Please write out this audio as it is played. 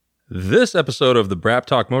This episode of the Brap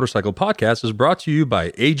Talk Motorcycle Podcast is brought to you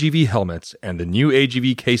by AGV Helmets and the new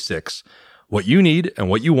AGV K6. What you need and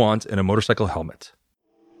what you want in a motorcycle helmet.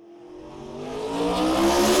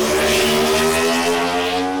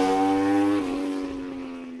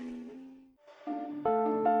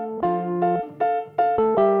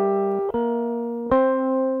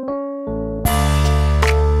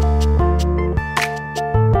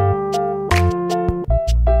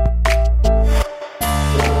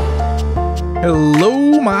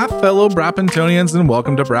 Hello, my fellow Brapentonians, and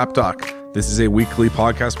welcome to Brap Talk. This is a weekly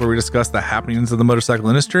podcast where we discuss the happenings of the motorcycle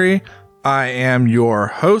industry. I am your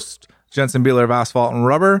host, Jensen Beeler of Asphalt and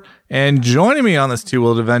Rubber, and joining me on this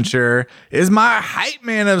two-wheeled adventure is my hype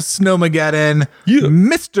man of Snowmageddon,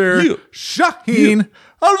 Mr. Shaheen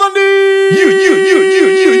Alvandi!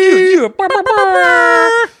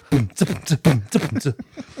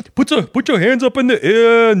 Put your hands up in the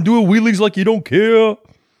air and do wheelies like you don't care.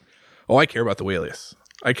 Oh, I care about the wheelies.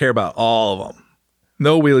 I care about all of them.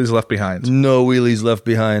 No wheelies left behind. No wheelies left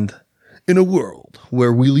behind in a world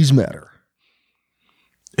where wheelies matter.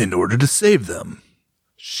 In order to save them,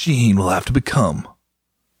 Sheen will have to become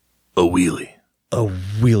a wheelie. A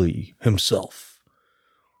wheelie himself.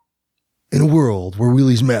 In a world where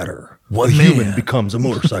wheelies matter, One a man. human becomes a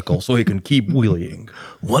motorcycle so he can keep wheeling.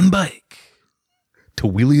 One bike. To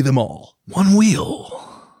wheelie them all. One wheel.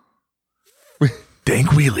 Dank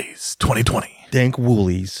Wheelies 2020. Dank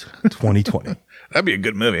Woolies 2020. That'd be a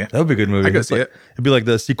good movie. That would be a good movie. I could see it. It'd be like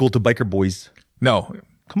the sequel to Biker Boys. No.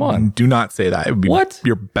 Come on. Do not say that. It would be, What?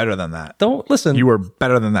 You're better than that. Don't listen. You are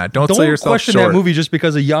better than that. Don't Don't sell yourself question short. that movie just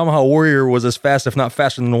because a Yamaha Warrior was as fast, if not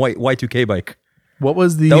faster, than the Y2K bike. What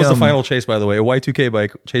was the... That was the final chase, by the way. A Y2K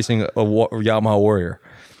bike chasing a Yamaha Warrior.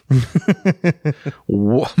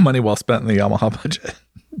 money well spent in the Yamaha budget.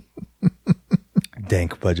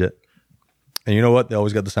 Dank budget. And you know what? They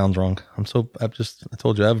always got the sounds wrong. I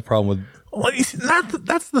told you I have a problem with. Well, you see,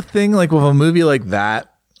 that's the thing, like with a movie like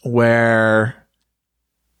that, where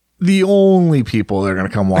the only people that are going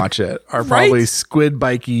to come watch it are probably squid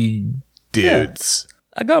bikey dudes.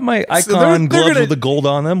 I got my So Icon they're gloves gonna- with the gold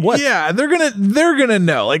on them. What? Yeah, they're gonna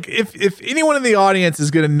know. Like if anyone in the audience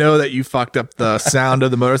is gonna know that you fucked up the sound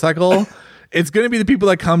of the motorcycle, it's gonna be the people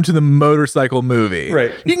that come to the motorcycle movie.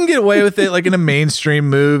 Right. You can get away with it like in a mainstream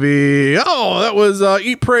movie. Oh, that was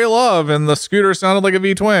Eat, Pray, Love, and the scooter sounded like a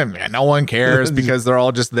V-twin. Yeah, no one cares because they're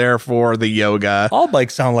all just there for the yoga. All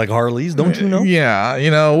bikes sound like Harleys, don't you know?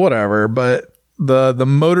 Yeah, whatever. But the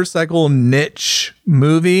motorcycle niche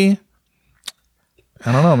movie,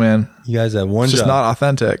 I don't know, man. You guys have one It's just job. not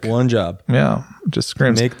authentic. One job. Yeah, it just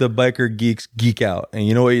screams. Make the biker geeks geek out. And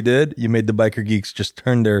you know what you did? You made the biker geeks just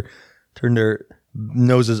turn their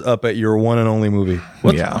noses up at your one and only movie.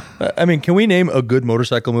 Yeah. I mean, can we name a good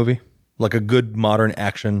motorcycle movie? Like a good modern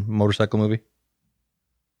action motorcycle movie?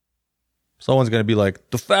 Someone's going to be like,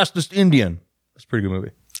 The Fastest Indian. That's a pretty good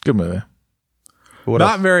movie. Good movie. But what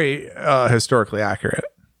Not else? very historically accurate.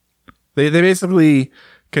 They basically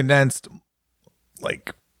condensed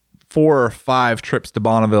like 4 or 5 trips to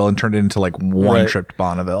Bonneville and turned it into like one Right. trip to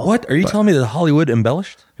Bonneville. What? Are you telling me that Hollywood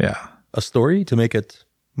embellished Yeah. a story to make it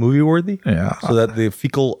movie worthy? Yeah. So that the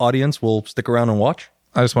fecal audience will stick around and watch?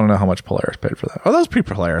 I just want to know how much Polaris paid for that. Oh, that was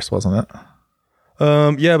pre-Polaris, wasn't it?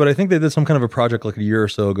 Yeah, but I think they did some kind of a project like a year or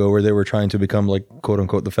so ago where they were trying to become like quote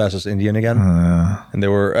unquote the fastest Indian again. And they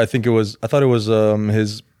were, I thought it was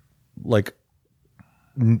his like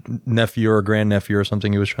nephew or grandnephew or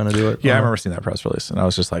something. He was trying to do it. Yeah, I remember seeing that press release and I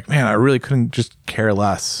was just like, man, I really couldn't just care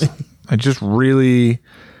less. I just really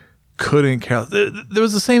couldn't care. There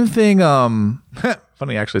was the same thing.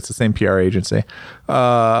 Funny, actually, it's the same PR agency.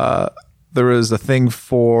 There was a thing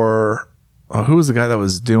for who was the guy that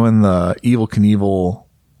was doing the Evel Knievel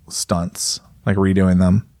stunts, like redoing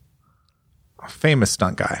them? A famous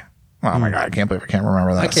stunt guy. Oh my god, I can't believe I can't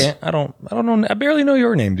remember that. I can't. I don't know. I barely know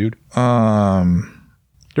your name, dude.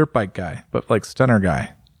 Dirt bike guy, but like stunner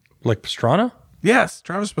guy. Like Pastrana? Yes,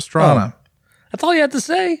 Travis Pastrana. That's all you had to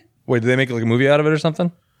say. Wait, did they make like a movie out of it or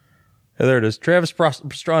something? Yeah, there it is. Travis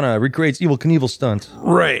Pastrana recreates Evel Knievel stunt.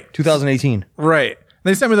 Right. 2018. Right.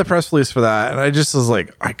 They sent me the press release for that, and I just was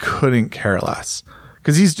like, I couldn't care less.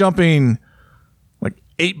 Because he's jumping like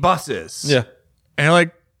 8 buses. Yeah. And you're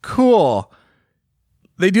like, cool.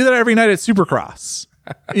 They do that every night at Supercross.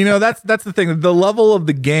 That's the thing. The level of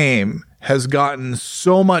the game has gotten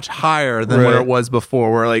so much higher than what Right. it was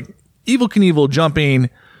before, where like Evel Knievel jumping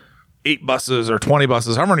 8 buses or 20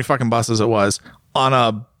 buses, however many fucking buses it was, on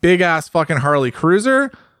a big ass fucking Harley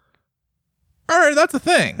Cruiser. All right, that's a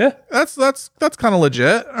thing. Yeah. That's kind of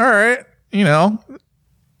legit. All right,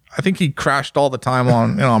 I think he crashed all the time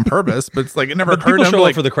on purpose, but it's like it never But occurred people to him show to, up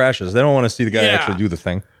like, for the crashes. They don't want to see the guy Yeah. actually do the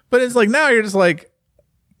thing. but it's like now you're just like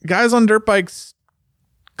guys on dirt bikes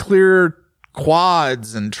clear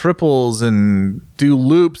quads and triples and do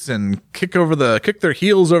loops and kick their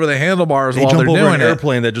heels over the handlebars They while jump they're over doing an it.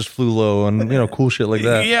 airplane that just flew low and cool shit like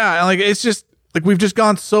that. Yeah, and like it's just like we've just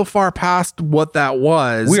gone so far past what that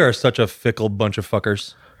was. We are such a fickle bunch of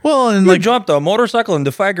fuckers. well, and You like jumped a motorcycle and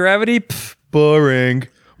defy gravity? Pff, boring.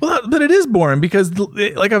 but it is boring because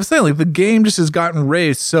like I was saying, like the game just has gotten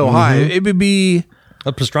raised so high. It would be.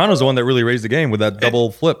 Pastrana's the one that really raised the game with that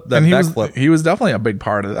double flip, that And back flip. he was definitely a big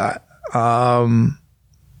part of that.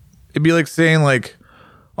 It'd be like saying like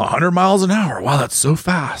 100 miles an hour. Wow, that's so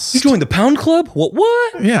fast. You joined the Pound Club?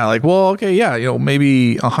 What? Yeah, like, well, okay, yeah,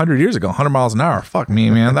 maybe 100 years ago, 100 miles an hour. Fuck me,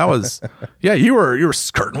 man. That was, yeah, you were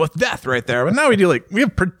skirting with death right there. But now we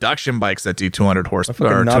have production bikes that do 200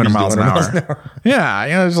 horsepower or 200 Nobby's miles an doing hour.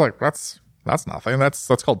 Yeah, it's like that's nothing. That's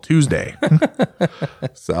called Tuesday.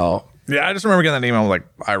 So yeah, I just remember getting that email. Like,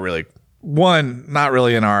 not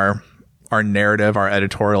really in our narrative, our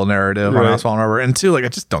editorial narrative on Right. Asphalt and Rubber, and two, like I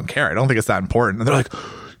just don't care. I don't think it's that important. And they're like,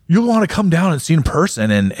 you'll want to come down and see in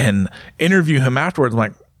person and interview him afterwards. I'm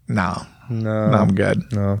like, no, I'm good.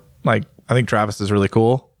 No. Like, I think Travis is really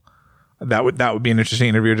cool. That would be an interesting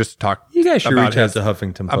interview just to talk. You guys should about reach out his- to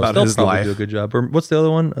Huffington Post. about They'll his probably life. do a good job. Or what's the other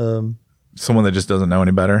one? Someone that just doesn't know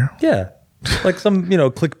any better. Yeah. Like some,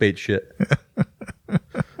 clickbait shit.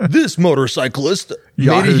 This motorcyclist made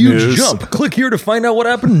Yahoo a huge News. jump. Click here to find out what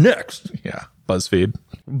happened next. Yeah, BuzzFeed.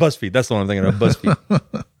 BuzzFeed. That's the one I'm thinking of.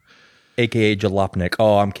 BuzzFeed. AKA Jalopnik.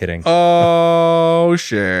 Oh, I'm kidding. Oh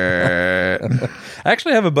shit! I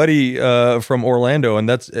actually have a buddy from Orlando, and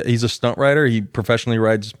he's a stunt rider. He professionally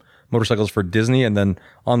rides motorcycles for Disney, and then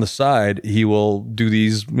on the side, he will do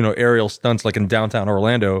these, aerial stunts like in downtown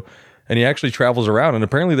Orlando. And he actually travels around, and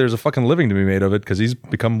apparently there's a fucking living to be made of it because he's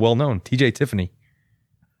become well known. TJ Tiffany.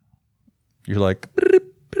 You're like,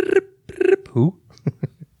 who?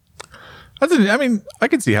 I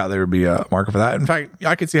could see how there would be a market for that. In fact,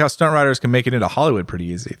 I could see how stunt riders can make it into Hollywood pretty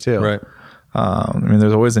easy too. Right.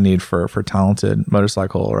 There's always a need for talented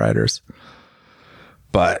motorcycle riders.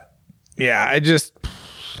 But yeah, I don't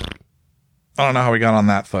know how we got on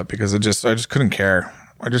that foot because I just couldn't care.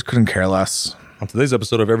 I just couldn't care less. On today's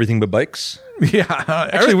episode of Everything But Bikes. Yeah,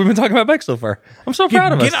 Actually, we've been talking about bikes so far. I'm so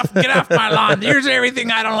proud of us. Get off my lawn. Here's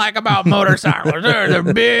everything I don't like about motorcycles. They're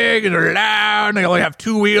big and they're loud and they only have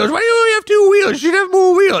two wheels. Why do you only have two wheels? You should have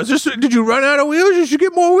more wheels. Did you run out of wheels? You should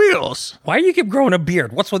get more wheels. Why do you keep growing a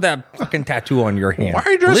beard? What's with that fucking tattoo on your hand? Why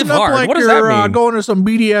are you dressing Live up hard. like What does that you're mean? going to some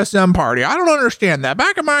BDSM party? I don't understand that.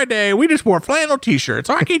 Back in my day, we just wore flannel t-shirts.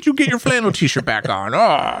 Why can't you get your flannel t-shirt back on?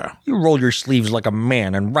 Oh, You roll your sleeves like a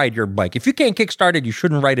man and ride your bike. If you can't kickstart it, you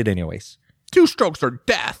shouldn't ride it anyways. 2 strokes are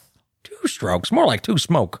death. 2 strokes, more like 2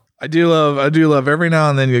 smoke. I do love every now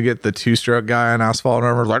and then you get the 2-stroke guy on Asphalt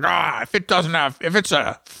and Rubber like, if it's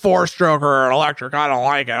a 4-stroke or an electric, I don't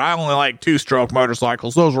like it. I only like 2-stroke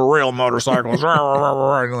motorcycles. Those are real motorcycles.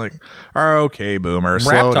 And you're like, okay, boomer,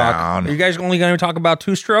 slow Rap talk. down. Are you guys only going to talk about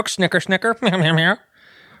 2 strokes? Snicker, snicker. Okay, Yeah.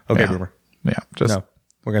 boomer. Yeah, just No,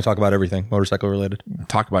 we're going to talk about everything motorcycle related.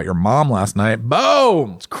 talk about your mom last night.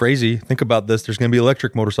 Boom. It's crazy. Think about this. There's going to be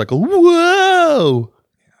electric motorcycle. Whoa.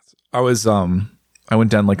 I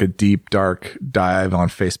went down like a deep, dark dive on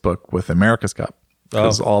Facebook with America's Cup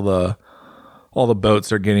because all the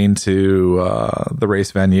boats are getting to the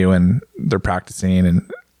race venue and they're practicing. And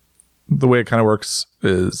the way it kind of works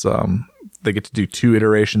is they get to do 2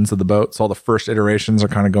 iterations of the boat. So all the first iterations are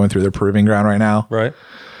kind of going through their proving ground right now. Right.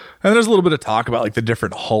 And there's a little bit of talk about like the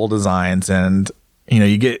different hull designs and,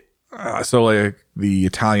 you get, so like the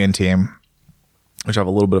Italian team, which I have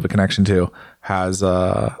a little bit of a connection to, has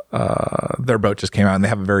their boat just came out and they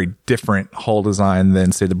have a very different hull design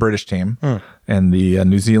than say the British team and the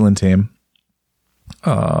New Zealand team.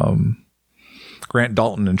 Grant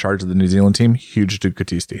Dalton in charge of the New Zealand team, huge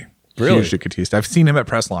Ducatisti. Really? Huge Ducatisti. I've seen him at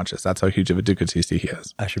press launches. That's how huge of a Ducatisti he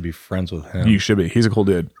is. I should be friends with him. You should be. He's a cool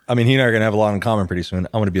dude. I mean, he and I are going to have a lot in common pretty soon.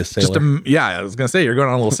 I'm going to be a sailor. I was gonna say you're going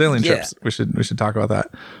on little sailing Yeah. trips. We should talk about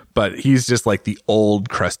that. But he's just like the old,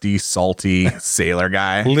 crusty, salty sailor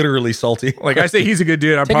guy. Literally salty. Like I say, he's a good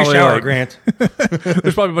dude. I'm Take probably a shower, like, Grant.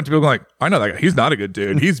 there's probably a bunch of people going like, I know that guy. He's not a good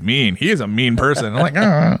dude. He's mean. He is a mean person. I'm like,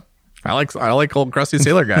 I like old crusty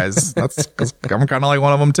sailor guys. That's because I'm kind of like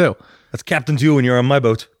one of them too. That's Captain 2 when you're on my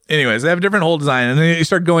boat. Anyways, they have a different hull design, and then you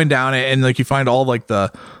start going down it, and like you find all like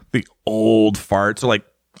the old farts, or like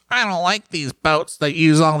I don't like these boats that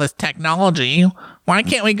use all this technology. Why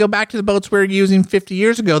can't we go back to the boats we were using 50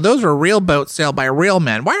 years ago? Those were real boats sailed by real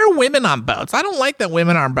men. Why are women on boats? I don't like that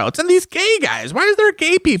women are on boats. And these gay guys, why is there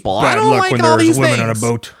gay people? I don't like all these things. on a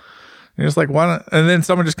boat. And it's like, why? And then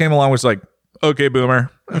someone just came along and was like, okay,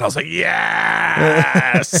 boomer. And I was like,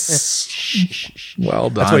 yes. Well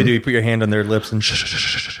done. That's what you do. You put your hand on their lips and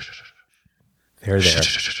they're there.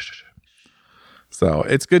 So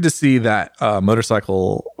it's good to see that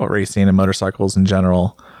motorcycle racing and motorcycles in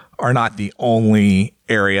general are not the only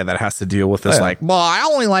area that has to deal with this. Like, well, I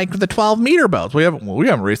only like the 12-meter boats. We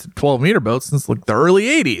haven't raced a 12-meter boat since like the early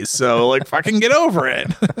 80s. So like, fucking get over it.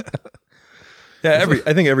 Yeah,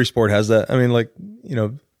 I think every sport has that. I mean, like,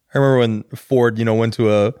 I remember when Ford, went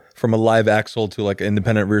from a live axle to like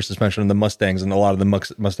independent rear suspension in the Mustangs, and a lot of the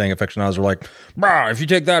Mustang aficionados were like, "Brah, if you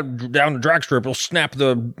take that down the drag strip, it'll snap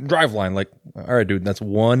the driveline." Like, all right, dude, that's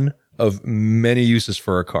one of many uses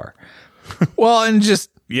for a car. Well, and just,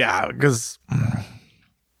 because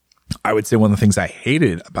I would say one of the things I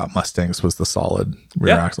hated about Mustangs was the solid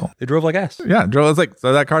rear axle. They drove like ass. Yeah, drove like,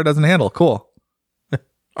 so that car doesn't handle. Cool.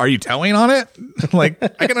 Are you towing on it? Like,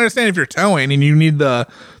 I can understand if you're towing and you need the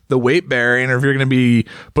weight bearing, or if you're going to be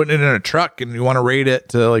putting it in a truck and you want to rate it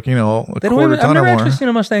to like, a quarter ton or more. I've never actually seen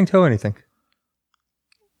a Mustang tow anything.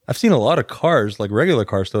 I've seen a lot of cars, like regular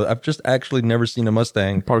cars, though. I've just actually never seen a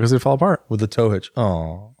Mustang. Probably because they fall apart. With a tow hitch.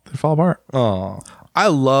 Oh. They fall apart. Oh. I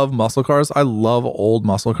love muscle cars. I love old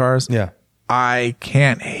muscle cars. Yeah. I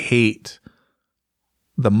can't hate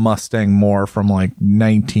the Mustang more from like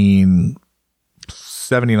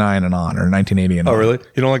 1979 and on, or 1980 and on. Oh, really?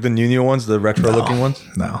 You don't like the new ones, the retro-looking ones?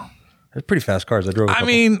 No. They're pretty fast cars. I drove a couple. I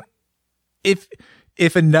mean, if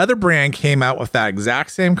another brand came out with that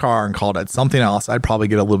exact same car and called it something else, I'd probably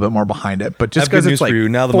get a little bit more behind it. But just because it's like for you.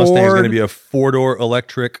 Now the Mustang is going to be a 4-door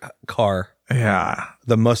electric car. Yeah.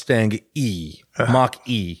 The Mustang E. Mach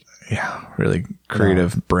E. Yeah. Really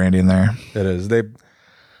creative branding there. It is. They,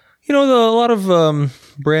 a lot of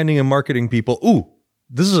branding and marketing people. Ooh,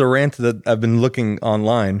 this is a rant that I've been looking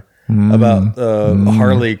online about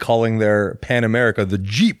Harley calling their Pan America the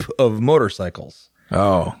Jeep of motorcycles.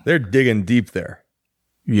 Oh. They're digging deep there.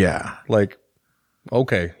 Yeah. Like,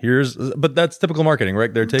 okay, but that's typical marketing,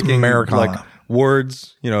 right? They're taking Americana. like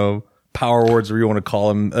words, power words, or you want to call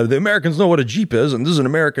them. The Americans know what a Jeep is, and this is an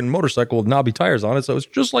American motorcycle with knobby tires on it, so it's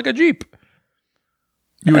just like a Jeep.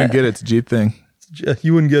 You wouldn't get it. It's a Jeep thing.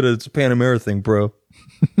 You wouldn't get it. It's a Pan America thing, bro.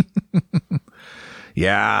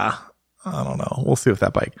 Yeah. I don't know. We'll see with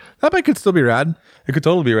that bike. That bike could still be rad. It could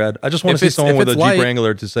totally be rad. I just want to see someone with a Jeep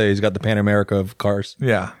Wrangler to say he's got the Pan America of cars.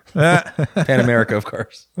 Yeah. Pan America of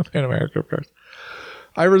cars. Pan America of cars.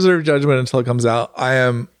 I reserve judgment until it comes out.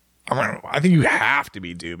 I think you have to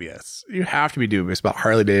be dubious. You have to be dubious about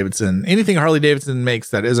Harley Davidson. Anything Harley Davidson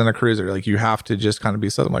makes that isn't a cruiser, like you have to just kind of be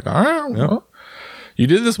something like, all right, well, you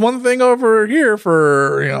did this one thing over here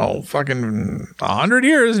for, fucking 100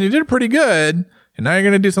 years and you did pretty good. And now you're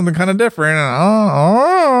going to do something kind of different.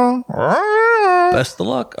 Best of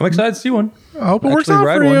luck. I'm excited to see one. I hope it works out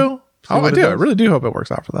for you. Oh, I do. I really do hope it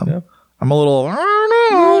works out for them. Yeah. I'm a little, I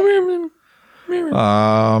don't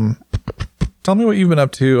know. Tell me what you've been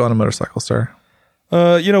up to on a motorcycle, sir.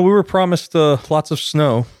 We were promised lots of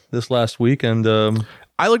snow this last week, and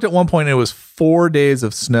I looked at one point and it was 4 days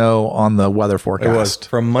of snow on the weather forecast. It was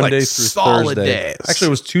from Monday through solid Thursday. Days. Actually,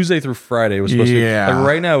 it was Tuesday through Friday. It was supposed to be. Like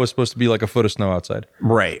right now, it was supposed to be like a foot of snow outside.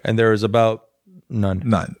 Right. And there was about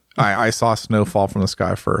none. I saw snow fall from the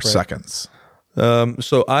sky for seconds.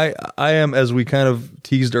 So I am, as we kind of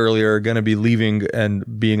teased earlier, going to be leaving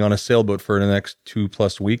and being on a sailboat for the next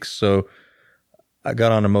 2+ weeks. So I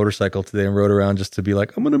got on a motorcycle today and rode around just to be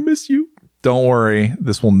like, I'm going to miss you. Don't worry,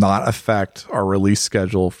 this will not affect our release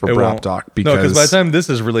schedule for Brap Talk, because by the time this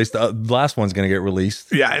is released, the last one's going to get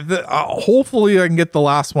released. Yeah, hopefully I can get the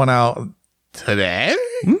last one out today.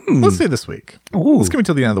 Let's say this week. Let's give me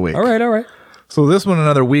till the end of the week. All right. So this one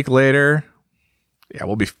another week later. Yeah,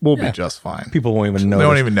 we'll be just fine. People won't even notice. They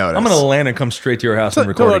won't even notice. I'm going to land and come straight to your house and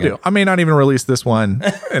record it. I may not even release this one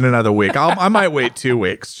in another week. I might wait 2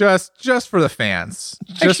 weeks just for the fans,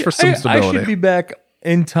 for some stability. I should be back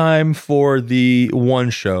in time for the one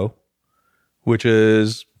show, which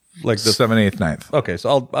is like the 7th, 8th, 9th. Okay,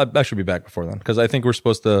 so I should be back before then, because I think we're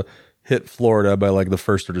supposed to hit Florida by like the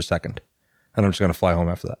 1st or the 2nd, and I'm just going to fly home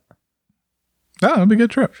after that. Oh, it'll be a good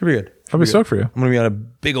trip. Should be good. I'll be stoked for you. I'm going to be on a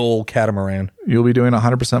big old catamaran. You'll be doing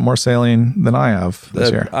 100% more sailing than I have this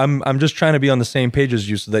year. I'm just trying to be on the same page as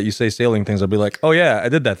you, so that you say sailing things, I'll be like, oh yeah, I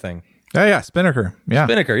did that thing. Yeah, Spinnaker. Yeah.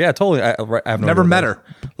 Spinnaker, yeah, totally. I've never met her,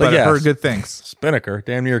 but I've heard good things. Spinnaker,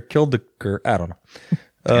 damn near killed the girl. I don't know.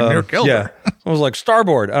 Near killed Yeah. her. I was like,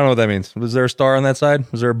 starboard. I don't know what that means. Was there a star on that side?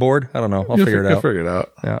 Was there a board? I don't know. I'll figure it You'll out. figure it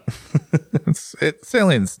out. Yeah.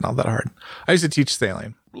 Sailing's not that hard. I used to teach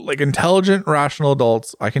sailing. Like intelligent, rational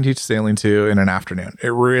adults, I can teach sailing to in an afternoon. It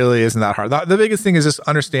really isn't that hard. The biggest thing is just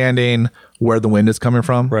understanding where the wind is coming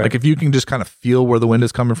from. Right. Like if you can just kind of feel where the wind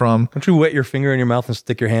is coming from, Don't you wet your finger in your mouth and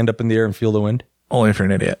stick your hand up in the air and feel the wind? only if you're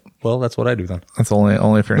an idiot. Well, that's what I do then. That's only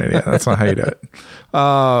if you're an idiot. That's not how you do it.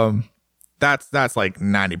 That's like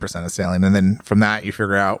 90% of sailing. And then from that, you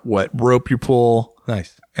figure out what rope you pull,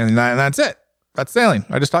 Nice. and that's it. That's sailing.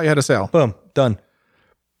 I just taught you how to sail. Boom. Done.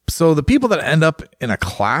 So the people that end up in a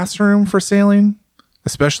classroom for sailing,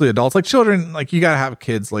 especially adults, like children, like you got to have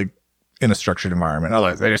kids like in a structured environment.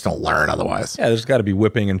 Otherwise, they just don't learn otherwise. Yeah, there's got to be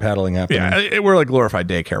whipping and paddling happening. Yeah, we're like glorified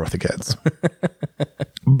daycare with the kids.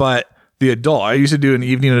 But the adult, I used to do an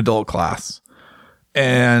evening adult class,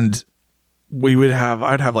 and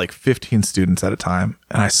I'd have like 15 students at a time.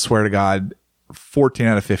 And I swear to God, 14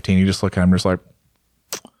 out of 15, you just look at them just like,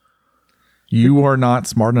 you are not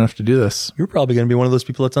smart enough to do this. You're probably going to be one of those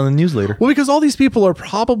people that's on the news later. Well, because all these people are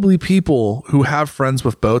probably people who have friends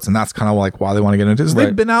with boats, and that's kind of like why they want to get into this. Right.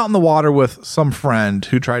 They've been out in the water with some friend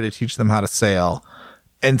who tried to teach them how to sail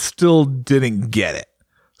and still didn't get it.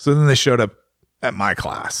 So then they showed up at my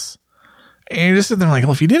class. And you just sit there like,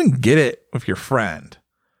 well, if you didn't get it with your friend,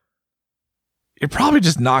 you're probably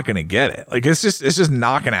just not going to get it. Like it's just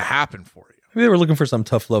not going to happen for you. Maybe they were looking for some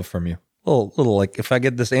tough love from you. Little like, if I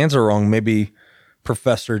get this answer wrong, maybe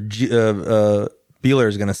Professor Beeler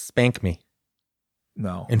is going to spank me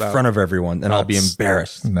No. in front of everyone, and I'll be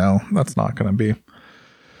embarrassed. No, that's not going to be.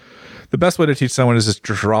 The best way to teach someone is just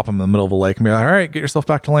drop them in the middle of a lake and be like, all right, get yourself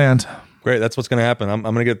back to land. Great, that's what's going to happen. I'm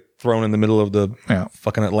going to get thrown in the middle of the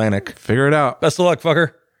fucking Atlantic. Figure it out. Best of luck,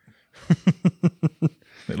 fucker.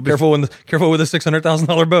 Careful with a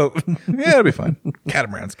 $600,000 boat. Yeah, it'll be fine.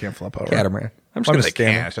 Catamarans can't flip over. Catamaran. I'm just Well, going to they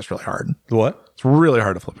stand. can. It's just really hard. What? It's really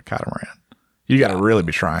hard to flip a catamaran. You got to really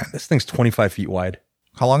be trying. This thing's 25 feet wide.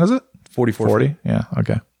 How long is it? 44 feet. 40? Yeah.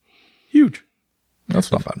 Okay. Huge.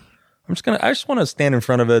 That's not bad. I just want to stand in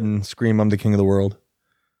front of it and scream, I'm the king of the world.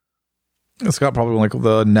 It's got probably like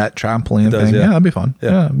the net trampoline does, thing. yeah. Yeah, that'd be fun.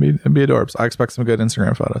 Yeah. Yeah, it'd be adorbs. I expect some good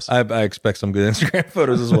Instagram photos. I expect some good Instagram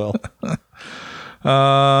photos as well.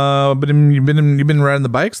 But you've been riding the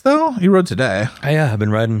bikes though? You rode today. I've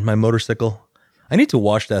been riding my motorcycle. I need to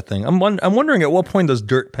wash that thing. I'm wondering at what point does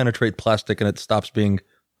dirt penetrate plastic and it stops being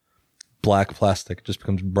black plastic, it just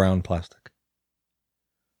becomes brown plastic.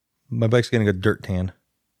 My bike's getting a dirt tan.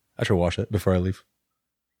 I should wash it before I leave.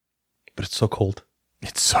 But it's so cold.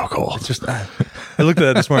 It's so cold. It's just I looked at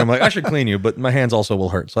it this morning. I'm like, I should clean you, but my hands also will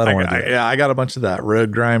hurt, so I don't want to do it. Yeah, I got a bunch of that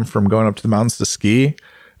road grime from going up to the mountains to ski. And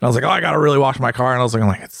I was like, oh, I got to really wash my car. And I was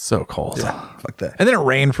like, it's so cold. Yeah, fuck that. And then it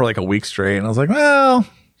rained for like a week straight. And I was like, well,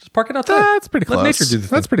 Just park it outside. that's pretty close. Let nature do the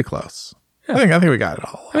thing. That's pretty close. I think we got it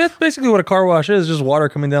all. I mean, that's basically what a car wash is, just water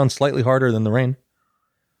coming down slightly harder than the rain.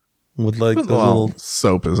 With like those little...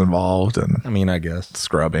 soap is involved and I mean, I guess.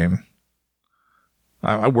 scrubbing.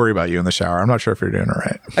 I worry about you in the shower. I'm not sure if you're doing it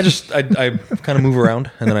right. I kind of move around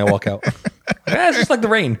and then I walk out. It's just like the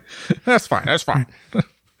rain. That's fine. That's fine.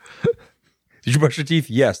 Did you brush your teeth?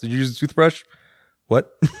 Yes. Did you use a toothbrush?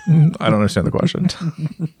 What? I don't understand the question.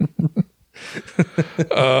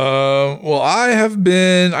 Well,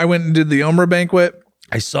 I went and did the Omra banquet.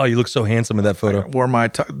 I saw you look so handsome in that photo. Wore my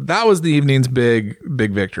that was the evening's big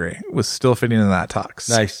victory. Was still fitting in that tux.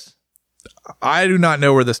 Nice. I do not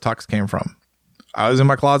know where this tux came from. I was in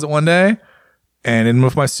my closet one day, and in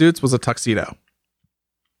with my suits was a tuxedo.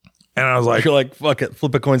 And I was like, You're like, fuck it,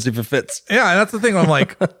 flip a coin, see if it fits. yeah, and that's the thing. I'm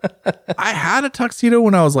like, I had a tuxedo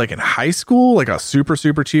when I was like in high school, like a super,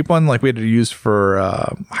 super cheap one, like we had to use for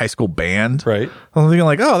high school band. Right. I'm thinking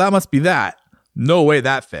like, oh, that must be that. No way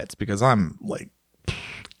that fits because I'm like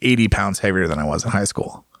 80 pounds heavier than I was in high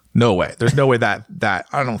school. No way. There's no way that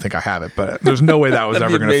I don't think I have it, but there's no way that was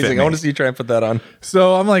ever going to fit me. I want to see you try and put that on.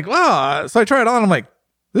 So I'm like, wow. So I try it on. I'm like,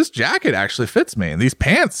 this jacket actually fits me, and these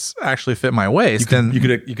pants actually fit my waist. And You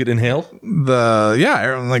could inhale.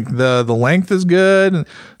 the length is good. And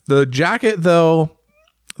the jacket though,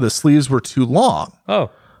 the sleeves were too long.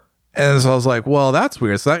 Oh, And so I was like, well, that's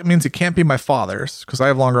weird. So that means it can't be my father's because I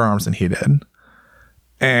have longer arms than he did.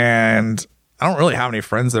 And I don't really have any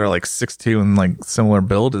friends that are like 6'2" and like similar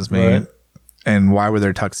build as me. Right. And why would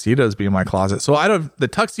their tuxedos be in my closet? So out of the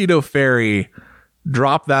tuxedo fairy,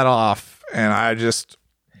 dropped that off. And I just,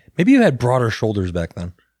 maybe you had broader shoulders back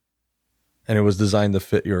then, and it was designed to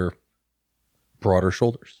fit your broader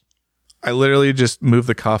shoulders. I literally just moved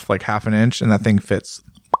the cuff like half an inch and that thing fits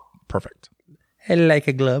perfect. Like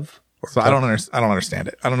a glove. So I don't understand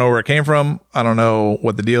it. I don't know where it came from. I don't know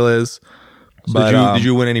what the deal is. So But did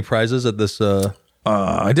you win any prizes at this?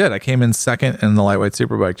 I did. I came in second in the lightweight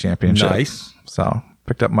superbike championship. Nice. So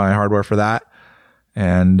picked up my hardware for that,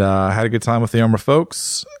 and had a good time with the Armor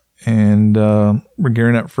folks. And we're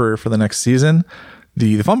gearing up for the next season.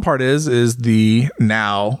 The fun part is the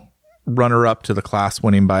now runner up to the class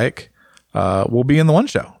winning bike will be in the one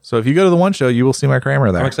show. So if you go to the one show, you will see my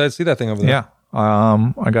Kramer there. I'm excited to see that thing over there. Yeah.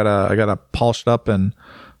 I gotta polish it up and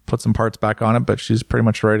put some parts back on it, but she's pretty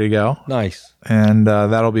much ready to go. Nice. And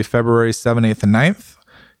that'll be February 7th, 8th, and 9th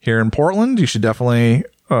here in Portland. You should definitely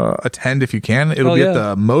attend if you can. It'll be at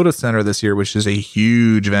the Moda Center this year, which is a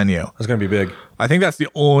huge venue. That's going to be big. I think that's the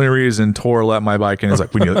only reason Tor let my bike in. Is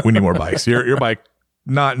like, we need more bikes. Your bike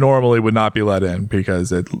not normally would not be let in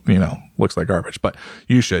because it looks like garbage, but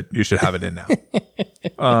you should have it in now.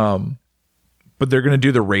 But they're going to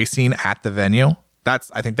do the racing at the venue.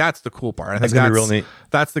 I think that's the cool part. I think That's gonna be real neat.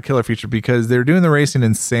 That's the killer feature because they're doing the racing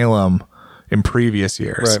in Salem in previous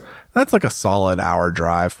years. Right. That's like a solid hour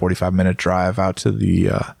drive, 45-minute drive out to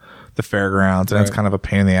the fairgrounds, and it's kind of a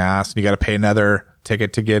pain in the ass. You got to pay another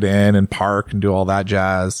ticket to get in and park and do all that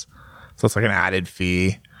jazz. So it's like an added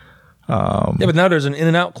fee. Yeah, but now there's an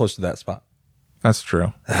In-N-Out close to that spot. That's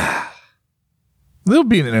true. There'll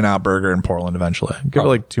be an In-N-Out burger in Portland eventually. Give it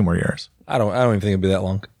like 2 more years. I don't even think it'd be that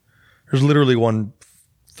long. There's literally one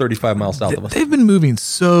 35 miles south of us. They've been moving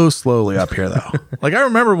so slowly up here, though. Like I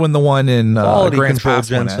remember when the one in Quality Grants control,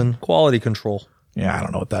 Pass went in. Jensen. Quality control. Yeah, I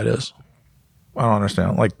don't know what that is. I don't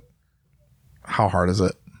understand. Like, how hard is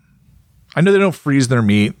it? I know they don't freeze their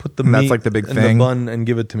meat. Put the and meat that's like the big in thing. the bun and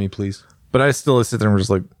give it to me, please. But I still sit there and just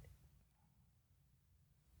like,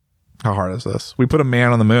 how hard is this? We put a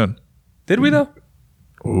man on the moon. Did we though?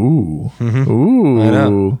 Ooh.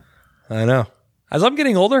 Ooh. I know. As I'm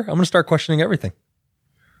getting older, I'm going to start questioning everything.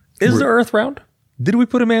 Is the Earth round? Did we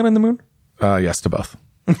put a man on the moon? Yes to both.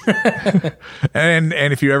 and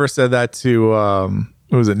if you ever said that to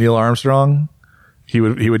what was it, Neil Armstrong, he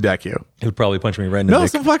would deck you. He would probably punch me right in the No, dick.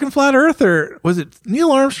 some fucking flat earther. Was it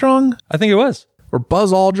Neil Armstrong I think it was. or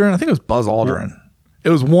Buzz Aldrin? I think it was Buzz Aldrin. It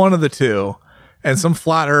was one of the two. And some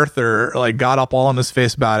flat earther like got up all in his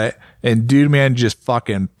face about it, and dude man just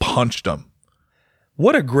fucking punched him.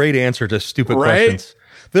 What a great answer to stupid Right? questions.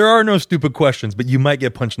 There are no stupid questions, but you might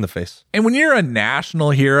get punched in the face. And when you're a national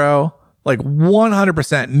hero, like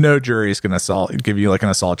 100%, no jury is going to give you like an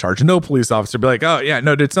assault charge. No police officer be like, oh yeah,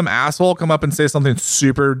 no, did some asshole come up and say something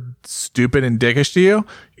super stupid and dickish to you?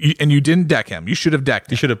 And you didn't deck him. You should have decked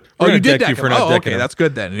him. You should have. Oh, you did deck you him. for not Oh, decking okay, him. that's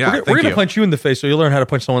good then. Yeah, We're going to punch you in the face, so you'll learn how to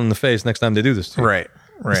punch someone in the face next time they do this to you. Right.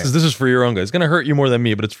 This is for your own good. It's going to hurt you more than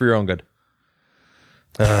me, but it's for your own good.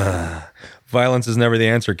 Violence is never the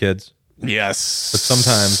answer, kids. Yes. But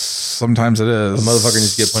sometimes it is. The motherfucker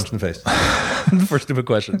needs to get punched in the face for stupid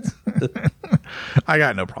questions. I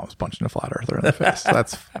got no problems punching a flat earther in the face.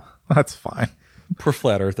 That's fine. Poor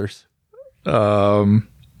flat earthers.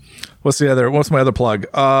 What's my other plug?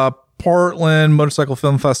 Portland Motorcycle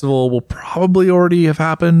Film Festival will probably already have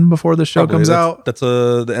happened before the show comes out. That's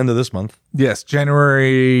the end of this month. Yes,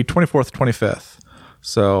 January 24th, 25th.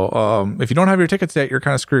 So if you don't have your tickets yet, you're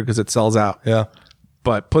kind of screwed because it sells out. Yeah.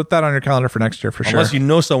 But put that on your calendar for next year for sure. Unless you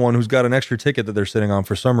know someone who's got an extra ticket that they're sitting on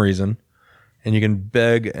for some reason, and you can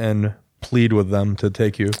beg and plead with them to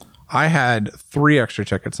take you. I had 3 extra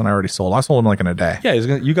tickets and I already sold. I sold them like in a day. Yeah,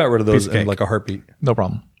 you got rid of those Piece of in cake. like a heartbeat. No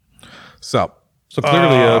problem. So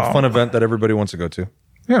Clearly a fun event that everybody wants to go to.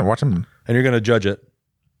 yeah, watch them. And you're going to judge it.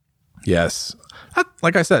 Yes.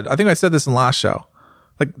 Like I said, I think I said this in the last show.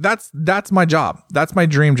 Like that's my job. That's my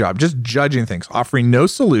dream job. Just judging things, offering no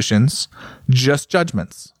solutions, just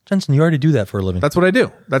judgments. Jensen, you already do that for a living. That's what I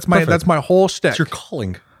do. That's my whole shtick. That's your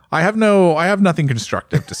calling. I have nothing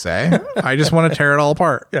constructive to say. I just want to tear it all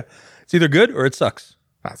apart. Yeah. It's either good or it sucks.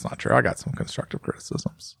 That's not true. I got some constructive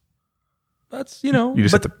criticisms. That's, you You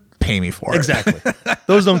just have to pay me for it. Exactly.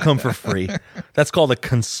 Those don't come for free. That's called a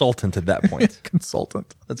consultant at that point.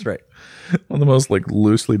 Consultant. That's right. One of the most like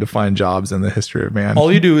loosely defined jobs in the history of man.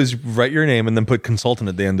 All you do is write your name and then put consultant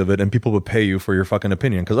at the end of it, and people will pay you for your fucking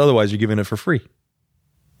opinion, because otherwise you're giving it for free.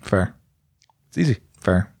 Fair. It's easy.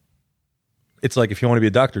 Fair. It's like if you want to be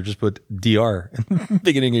a doctor, just put DR in the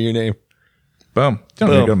beginning of your name. Boom. You don't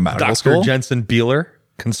need to go to medical Dr. school. Jensen Beeler,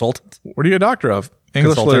 consultant. What are you a doctor of?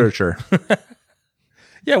 English Consulting. literature.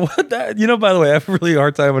 Yeah, what that? By the way, I have a really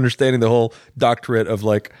hard time understanding the whole doctorate of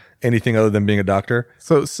like anything other than being a doctor.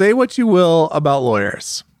 So say what you will about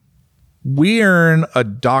lawyers. We earn a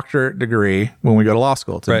doctorate degree when we go to law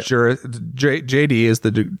school. It's a Right. JD is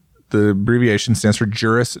the abbreviation, stands for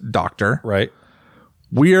Juris Doctor. Right.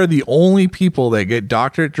 We are the only people that get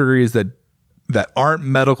doctorate degrees that aren't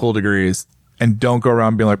medical degrees and don't go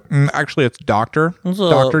around being like, actually, it's Dr.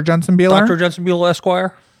 Jensen Beeler. Dr. Jensen Buell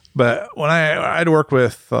Esquire. But when I'd worked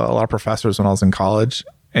with a lot of professors when I was in college,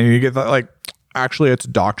 and you get that, like, actually, it's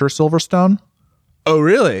Dr. Silverstone. Oh,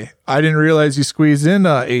 really? I didn't realize you squeezed in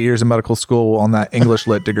 8 years of medical school on that English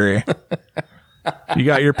lit degree. You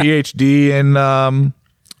got your PhD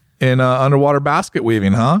in underwater basket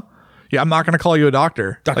weaving, huh? Yeah, I'm not going to call you a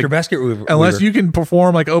doctor. Dr. Basket Weaver. Unless you can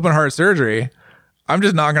perform like open heart surgery. I'm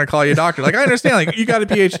just not going to call you a doctor. Like, I understand, like, you got a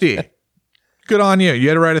PhD. Good on you. You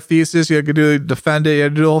had to write a thesis. You had to defend it. You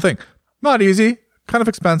had to do the whole thing. Not easy. Kind of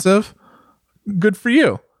expensive. Good for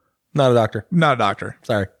you. Not a doctor. Not a doctor.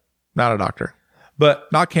 Sorry. Not a doctor. But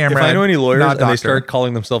not Cameron. If I know any lawyers and doctor. they start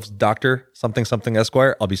calling themselves Dr. something something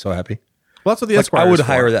Esquire, I'll be so happy. Well, that's what the Esquire I would is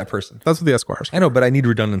for. hire that person. That's what the Esquire is for. I know, but I need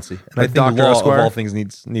redundancy. And I think Dr. law Esquire? of all things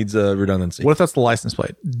needs redundancy. What if that's the license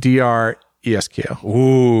plate? DRESQ.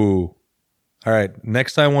 Ooh. All right.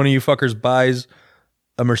 Next time one of you fuckers buys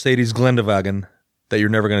a Mercedes Glendewagen that you're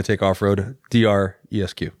never going to take off-road,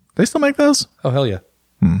 DRESQ. They still make those? Oh, hell yeah.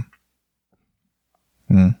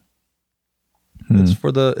 It's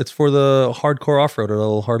for the hardcore off-roader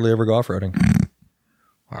that'll hardly ever go off-roading.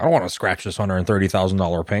 I don't want to scratch this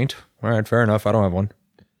 $130,000 paint. All right, fair enough. I don't have one.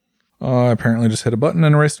 I apparently just hit a button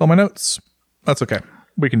and erased all my notes. That's okay.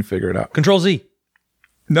 We can figure it out. Control Z.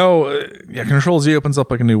 No, yeah, Control Z opens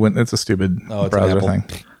up like a new window. It's a stupid browser thing.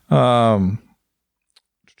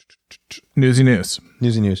 Newsy news.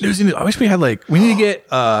 Newsy news. Newsy news. I wish we had we need to get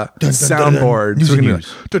soundboard. Newsy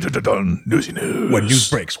news. Newsy news. When news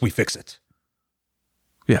breaks, we fix it.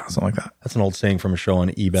 Yeah, something like that. That's an old saying from a show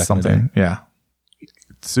on E! Back in the Something. day. Yeah.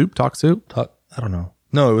 Soup. Talk soup. I don't know.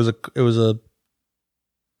 No, it was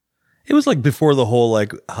like before the whole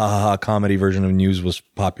like ha comedy version of news was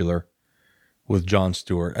popular with Jon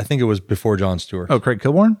Stewart. I think it was before Jon Stewart. Oh, Craig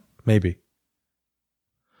Kilborn? Maybe.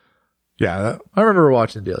 Yeah, I remember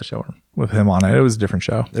watching the other show with him on it. It was a different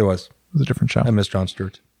show. It was. It was a different show. I miss Jon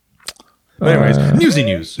Stewart. But anyways, newsy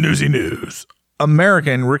news. Newsy news.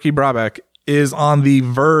 American Ricky Brabeck is on the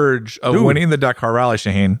verge of winning the Dakar Rally,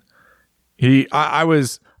 Shaheen.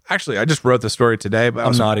 I just wrote the story today, but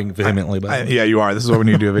I'm nodding vehemently. Yeah, you are. This is what we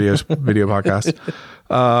need to do a video podcast.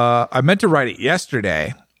 I meant to write it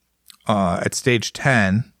yesterday at stage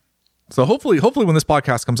 10. So hopefully when this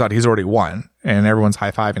podcast comes out, he's already won and everyone's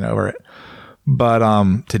high-fiving over it.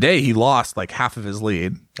 But today he lost like half of his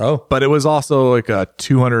lead. Oh. But it was also like a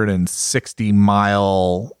 260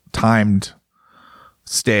 mile timed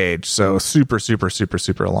stage. So super, super, super,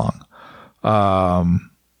 super long.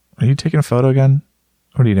 Are you taking a photo again?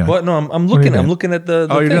 What are you doing? What? No, I'm looking. I'm looking at the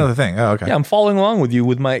you're thing. doing the thing. Oh, okay. Yeah, I'm following along with you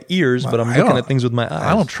with my ears, but I'm looking at things with my eyes.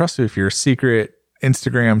 I don't trust you if you're a secret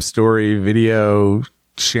Instagram story video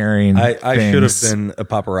sharing. I should have been a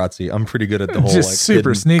paparazzi. I'm pretty good at the whole just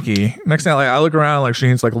super sneaky. Next thing I look around like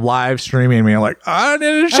Sheen's like live streaming me. I'm like, I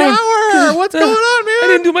need a shower. What's going on, man? I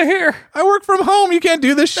didn't do my hair. I work from home. You can't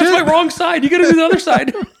do this shit. That's my wrong side. You got to do the other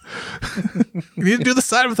side. You need to do the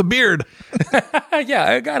side with a beard. Yeah,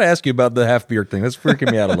 I got to ask you about the half beard thing. That's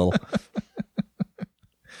freaking me out a little.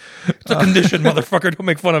 It's a condition, motherfucker. Don't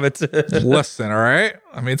make fun of it. Listen, all right?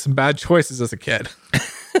 I made some bad choices as a kid.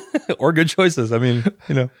 Or good choices. I mean,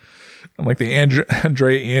 I'm like the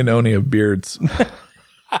Andre Iannone of beards.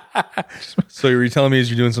 So you're telling me is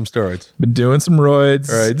you're doing some steroids? Been doing some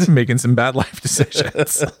roids, right? Making some bad life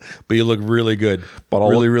decisions. But you look really good. But I'll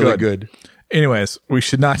really, look really good. Anyways, we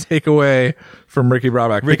should not take away from Ricky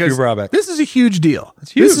Brabeck. Ricky Brabeck. This is a huge deal.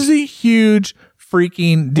 It's huge. This is a huge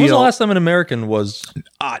freaking deal. When was the last time an American was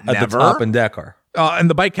at the top in Dakar? In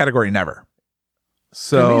the bike category, never.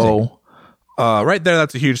 So, right there,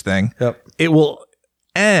 that's a huge thing. Yep. It will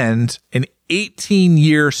end an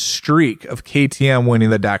 18-year streak of KTM winning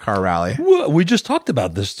the Dakar Rally. Well, we just talked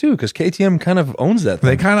about this too, because KTM kind of owns that thing.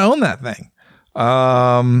 They kind of own that thing.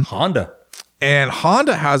 Honda. And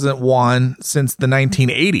Honda hasn't won since the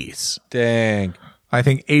 1980s. Dang. I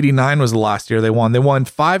think 89 was the last year they won. They won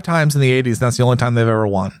 5 times in the 80s. And that's the only time they've ever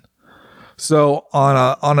won. So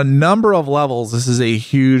on a number of levels, this is a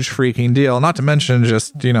huge freaking deal. Not to mention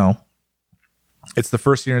just, it's the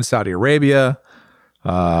first year in Saudi Arabia.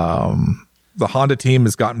 The Honda team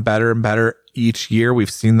has gotten better and better each year.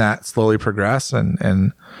 We've seen that slowly progress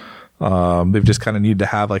and they've just kind of need to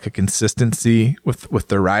have like a consistency with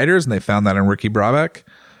their riders, and they found that in Ricky Brabeck.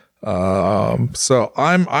 So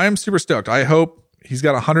I'm super stoked. I hope he's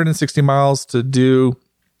got 160 miles to do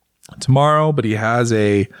tomorrow, but he has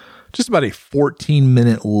just about a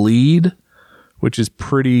 14-minute lead, which is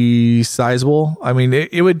pretty sizable. I mean,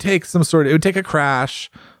 it would take it would take a crash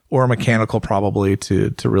or a mechanical probably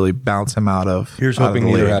to really bounce him out of. Here's out of hoping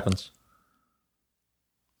the neither lead. happens.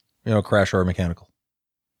 Crash or mechanical.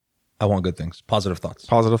 I want good things. Positive thoughts.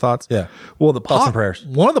 Positive thoughts. Yeah. Well, Thoughts and prayers.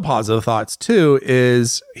 One of the positive thoughts too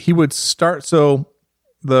is he would start. So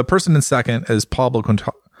the person in second is Pablo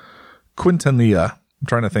Quintanilla. I'm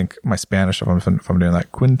trying to think my Spanish if I'm doing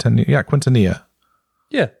that. Quintanilla. Yeah, Quintanilla.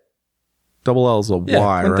 Yeah. Double L is a Yeah.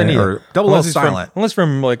 Y, right? Quintanilla. Or double L is he's silent. Unless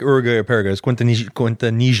from like Uruguay or Paraguay, it's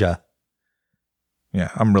Quintanilla. Yeah,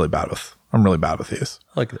 I'm really bad with these.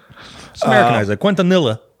 I like it. Just Americanize it.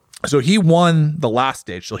 Quintanilla. So he won the last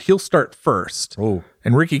stage, so he'll start first. Oh.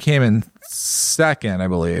 And Ricky came in second, I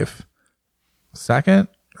believe. Second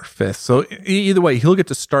or fifth. So either way, he'll get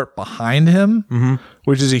to start behind him,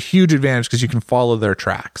 which is a huge advantage because you can follow their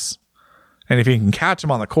tracks. And if he can catch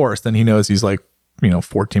him on the course, then he knows he's like,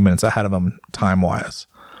 14 minutes ahead of him time-wise.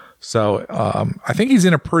 So I think he's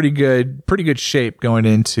in a pretty good shape going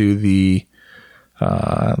into the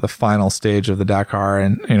final stage of the Dakar,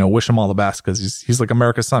 and wish him all the best because he's like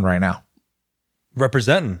America's son right now,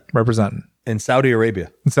 Representing in Saudi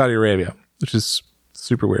Arabia. in Saudi Arabia, which is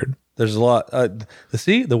super weird. There's a lot.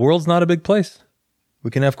 The world's not a big place.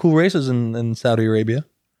 We can have cool races in Saudi Arabia.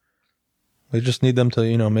 We just need them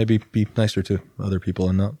to, maybe be nicer to other people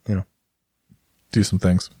and not, Do some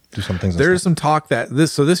things. do some things. There's some talk that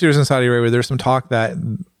this year's in Saudi Arabia. There's some talk that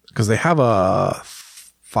because they have a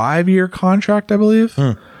 5-year contract, I believe.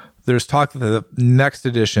 There's talk that the next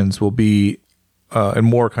editions will be in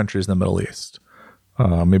more countries in the Middle East,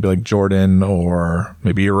 maybe like Jordan or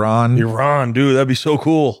maybe Iran. Iran, dude, that'd be so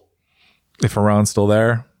cool. If Iran's still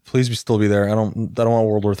there, Please still be there. I don't want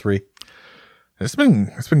World War III. it's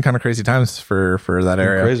been kind of crazy times for that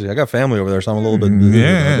area. Crazy. I got family over there, so I'm a little bit busy with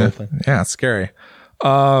that whole thing. Yeah, it's scary.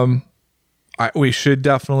 We should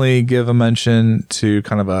definitely give a mention to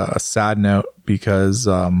kind of a sad note because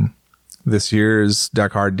this year's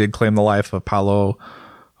Dakar did claim the life of Paulo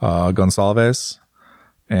Gonçalves,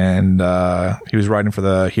 and he was riding for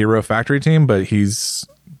the Hero Factory team, but he's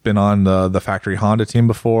been on the Factory Honda team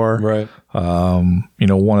before. Right.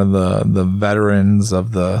 One of the veterans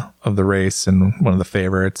of the race and one of the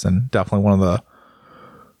favorites, and definitely one of the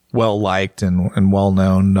well-liked and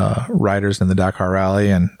well-known riders in the Dakar Rally,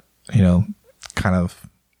 and kind of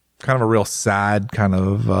a real sad kind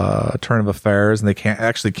of turn of affairs, and they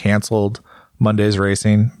actually canceled Monday's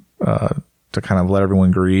racing to kind of let everyone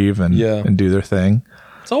grieve and do their thing.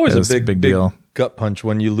 It's always was a big deal. gut punch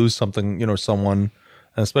when you lose something, someone,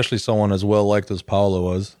 and especially someone as well liked as Paulo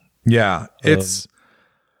was. Yeah, and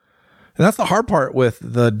that's the hard part with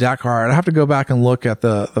the Dakar. I'd have to go back and look at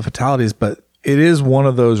the fatalities, but it is one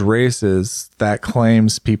of those races that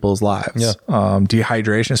claims people's lives. Yeah.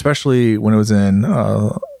 Dehydration, especially when it was in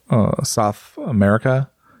South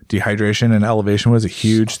America, dehydration and elevation was a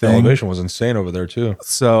huge thing. Elevation was insane over there too.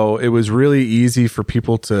 So it was really easy for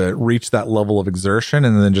people to reach that level of exertion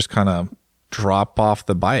and then just kind of drop off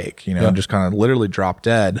the bike, just kind of literally drop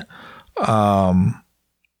dead.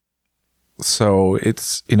 So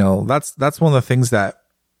it's, that's one of the things that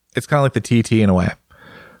it's kind of like the TT in a way.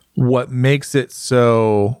 What makes it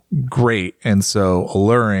so great and so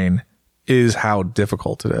alluring is how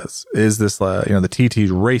difficult it is. Is this, the TT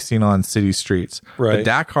racing on city streets. Right. The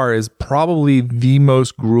Dakar is probably the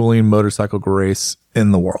most grueling motorcycle race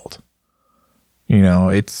in the world.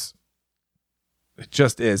 It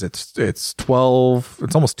just is. It's 12,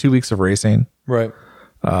 it's almost 2 weeks of racing. Right.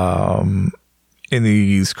 In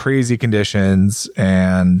these crazy conditions,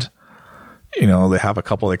 and they have a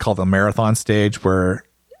couple, they call the marathon stage, where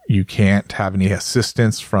you can't have any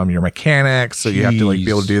assistance from your mechanics, so you have to be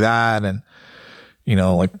able to do that, and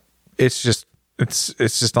it's just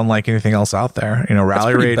unlike anything else out there.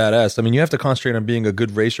 Rally Pretty raid, badass. I mean, you have to concentrate on being a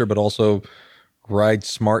good racer, but also ride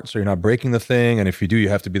smart so you're not breaking the thing, and if you do, you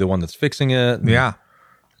have to be the one that's fixing it. yeah,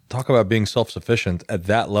 Talk about being self-sufficient at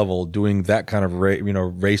that level, doing that kind of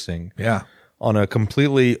racing. yeah, On a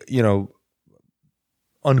completely,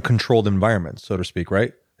 uncontrolled environment, so to speak,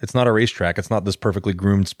 right? It's not a racetrack. It's not this perfectly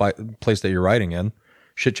groomed place that you're riding in.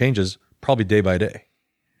 Shit changes probably day by day.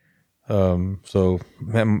 So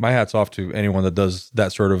man, my hat's off to anyone that does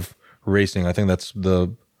that sort of racing. I think that's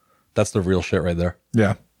the real shit right there.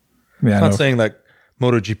 yeah. I'm not saying that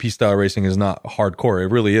MotoGP style racing is not hardcore. It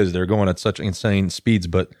really is. They're going at such insane speeds,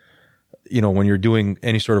 but when you're doing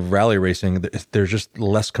any sort of rally racing, there's just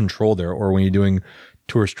less control there. Or when you're doing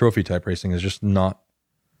tourist trophy type racing, it's just not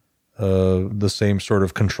the same sort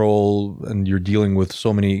of control, and you're dealing with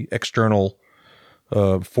so many external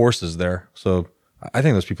forces there. So I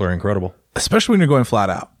think those people are incredible. Especially when you're going flat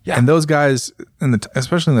out. Yeah. And those guys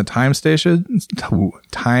especially in the time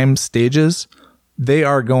stages, they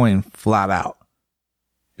are going flat out.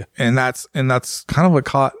 Yeah. And that's kind of what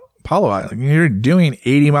caught Paulo out. Like, you're doing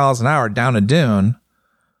 80 miles an hour down a dune.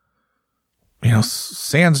 You know,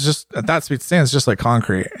 sand's just at that speed, sand's just like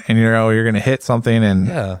concrete, and you know you're going to hit something,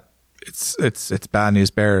 and it's bad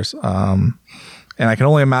news bears. And I can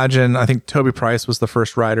only imagine. I think Toby Price was the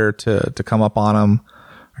first rider to come up on him.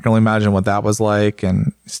 I can only imagine what that was like,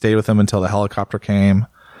 and stayed with him until the helicopter came.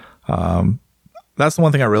 That's the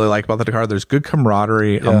one thing I really like about the Dakar. There's good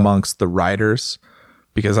camaraderie amongst the riders,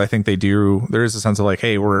 because I think there is a sense of like,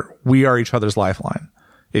 hey, we are each other's lifeline.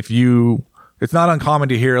 It's not uncommon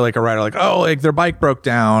to hear like a rider like, oh, like their bike broke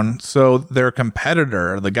down, so their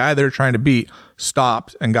competitor, the guy they're trying to beat,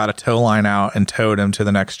 stopped and got a tow line out and towed him to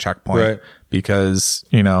the next checkpoint because,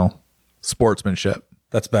 you know, sportsmanship.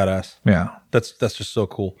 That's badass. Yeah. That's just so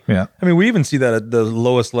cool. Yeah. I mean, we even see that at the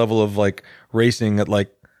lowest level of like racing at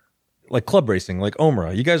like club racing, like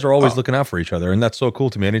Omra. You guys are always looking out for each other, and that's so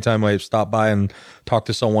cool to me. Anytime I stop by and talk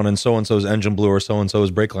to someone and so-and-so's engine blew or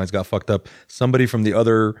so-and-so's brake lines got fucked up, somebody from the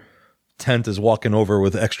other tent is walking over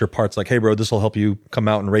with extra parts like, hey bro, this will help you come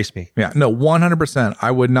out and race me. Yeah, no, 100%.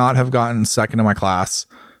 I would not have gotten second in my class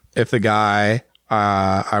if the guy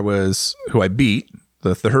who I beat,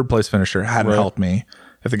 the third place finisher, hadn't helped me.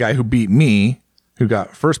 If the guy who beat me, who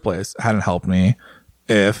got first place, hadn't helped me.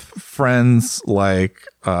 If friends like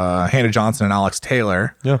Hannah Johnson and Alex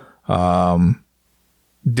Taylor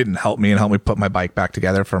didn't help me and help me put my bike back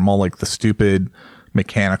together from all like the stupid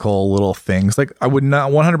mechanical little things, like I would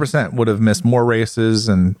not 100% would have missed more races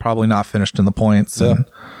and probably not finished in the points. And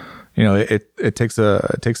you know, it takes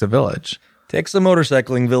a village. Takes a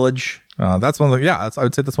motorcycling village. That's one of the I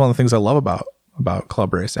would say that's one of the things I love about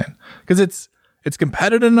club racing, because it's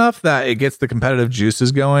competitive enough that it gets the competitive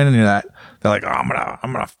juices going, and they're like, oh, I'm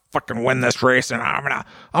gonna fucking win this race, and I'm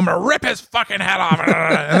gonna rip his fucking head off,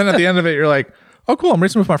 and then at the end of it, you're like, oh cool, I'm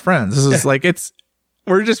racing with my friends. This is like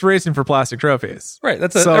we're just racing for plastic trophies. Right.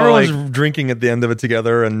 That's it. So everyone's like, drinking at the end of it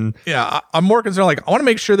together. And yeah, I'm more concerned. Like, I want to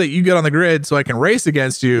make sure that you get on the grid so I can race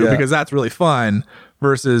against you because that's really fun,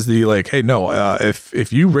 versus the like, hey, no,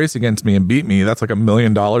 if you race against me and beat me, that's like $1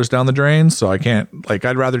 million down the drain. So I can't, like,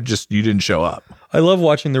 I'd rather just you didn't show up. I love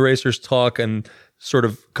watching the racers talk and sort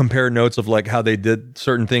of compare notes of like how they did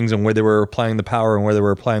certain things and where they were applying the power and where they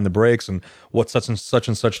were applying the brakes and what such and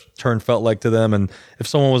such turn felt like to them. And if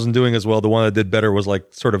someone wasn't doing as well, the one that did better was like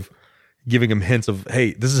sort of giving them hints of,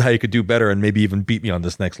 hey, this is how you could do better and maybe even beat me on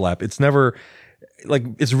this next lap. It's never like,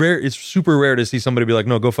 it's rare. It's super rare to see somebody be like,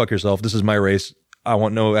 no, go fuck yourself. This is my race. I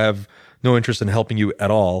have no interest in helping you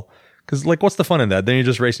at all. Because, like, what's the fun in that? Then you're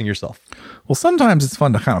just racing yourself. Well, sometimes it's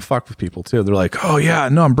fun to kind of fuck with people, too. They're like, oh, yeah,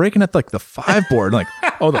 no, I'm breaking at, like, the 5 board. I'm like,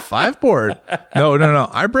 oh, the 5 board? No.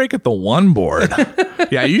 I break at the 1 board.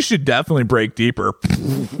 Yeah, you should definitely break deeper.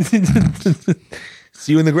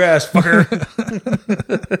 See you in the grass, fucker.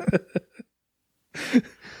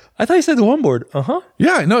 I thought you said the 1 board. Uh-huh.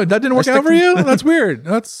 Yeah, no, that didn't work out for you? That's weird.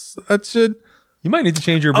 That should... You might need to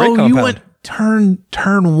change your brake compound. You went turn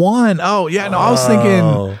 1. Oh, yeah, no, I was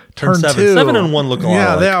thinking turn 2. 7 and 1 look alike.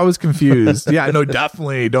 Yeah, I was confused. Yeah, no,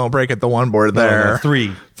 definitely don't break at the 1 board there. No,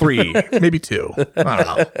 3. 3, maybe 2. I don't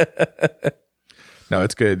know. No,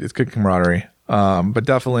 it's good. It's good camaraderie. But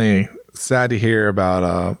definitely sad to hear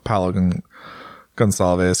about Paulo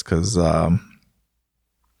Gonçalves, because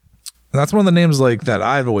that's one of the names like that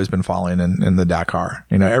I've always been following in the Dakar.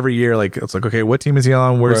 You know, every year, like it's like, okay, what team is he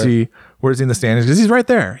on? Where's he in the standings? Because he's right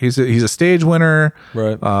there. He's a stage winner.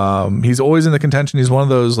 Right. He's always in the contention. He's one of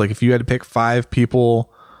those, like, if you had to pick 5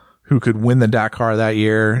 people who could win the Dakar that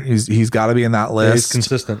year, he's got to be in that list. Yeah, he's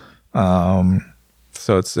consistent.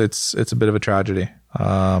 So it's a bit of a tragedy.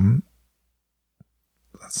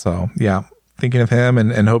 So yeah, thinking of him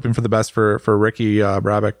and hoping for the best for Ricky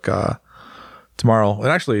Brabec tomorrow. And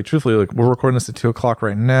actually, truthfully, like, we're recording this at 2:00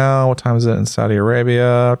 right now. What time is it in Saudi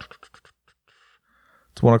Arabia?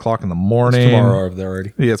 It's 1:00 in the morning. It's tomorrow over there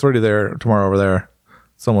already. Yeah, it's already there tomorrow over there.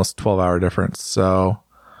 It's almost 12-hour difference. So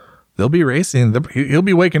they'll be racing. He'll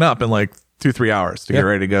be waking up in like 2-3 hours to get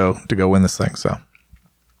ready to go win this thing. So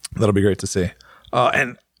that'll be great to see.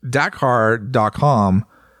 And Dakar.com,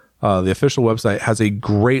 the official website, has a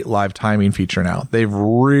great live timing feature now. They've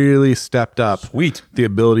really stepped up the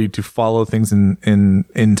ability to follow things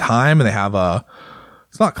in time. And they have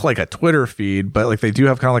it's not like a Twitter feed, but like they do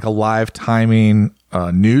have kind of like a live timing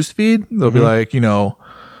news feed. They'll be like, you know,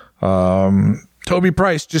 Toby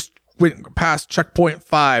Price just went past checkpoint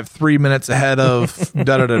 5 3 minutes ahead of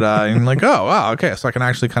da-da-da-da. And like, oh, wow, okay. So I can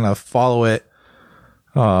actually kind of follow it,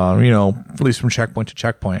 you know, at least from checkpoint to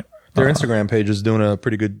checkpoint. Their Instagram page is doing a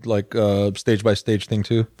pretty good like stage by stage thing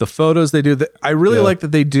too. The photos they do, I really like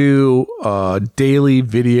that they do daily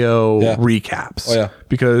video recaps. Oh, yeah.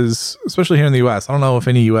 Because especially here in the US, I don't know if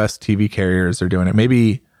any US TV carriers are doing it.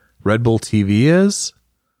 Maybe Red Bull TV is,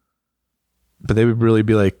 but they would really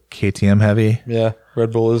be like KTM heavy. Yeah,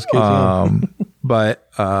 Red Bull is KTM. But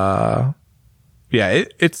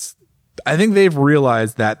it's. I think they've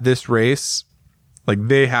realized that this race, like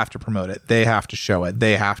they have to promote it, they have to show it,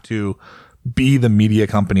 they have to be the media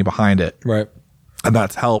company behind it, Right. and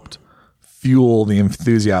that's helped fuel the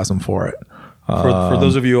enthusiasm for it. For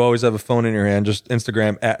those of you who always have a phone in your hand, just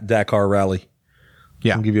Instagram at Dakar Rally.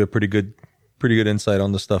 Yeah, I'll give you a pretty good insight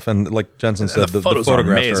on the stuff. And like Jensen said, the photos are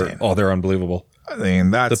photographs amazing. they're unbelievable. I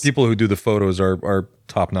mean The that's. people who do the photos are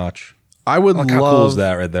top notch. I would How love. cool is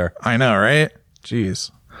that right there? I know, right?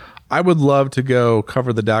 Jeez, I would love to go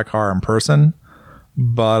cover the Dakar in person,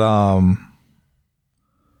 but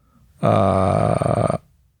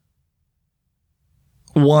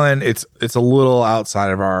one, it's a little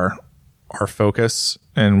outside of our focus,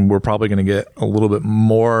 and we're probably going to get a little bit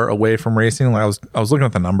more away from racing. Like I was looking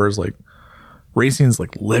at the numbers, like racing's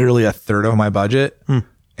like literally a third of my budget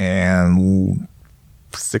and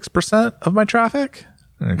 6% of my traffic.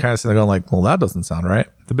 And kind of sitting there going like, well, that doesn't sound right.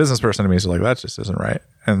 The business person to me is like, that just isn't right.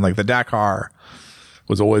 And like the Dakar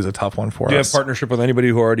was always a tough one for Do you us. have partnership with anybody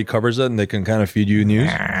who already covers it and they can kind of feed you news?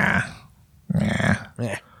 Yeah.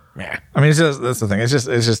 Yeah. I mean, it's just, that's the thing. It's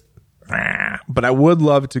just, but I would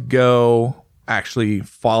love to go actually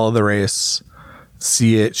follow the race,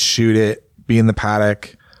 see it, shoot it, be in the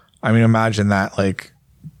paddock. I mean, imagine that, like,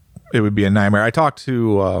 it would be a nightmare. I talked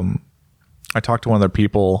to one of their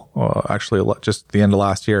people, actually just the end of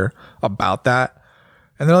last year about that.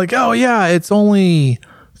 And they're like, oh yeah, it's only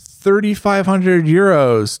 3,500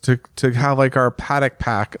 euros to have like our paddock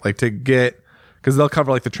pack, like to get, because they'll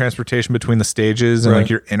cover like the transportation between the stages and Right. like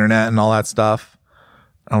your internet and all that stuff.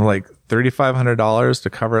 I'm like, $3,500 to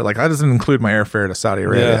cover it. Like that doesn't include my airfare to Saudi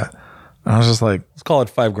Arabia. Yeah. And I was just like, Let's call it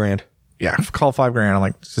 $5,000. yeah, call $5,000. I'm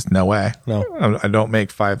like, it's just no way. No. I don't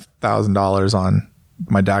make $5,000 on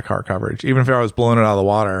my Dakar coverage, even if I was blowing it out of the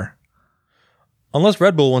water. Unless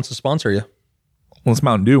Red Bull wants to sponsor you. Unless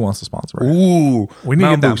Mountain Dew wants to sponsor it. Ooh. We need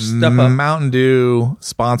to get that step up. Mountain Dew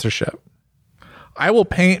sponsorship. I will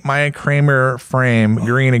paint my Kramer frame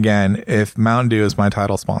green again if Mountain Dew is my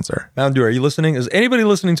title sponsor. Mountain Dew, are you listening? Is anybody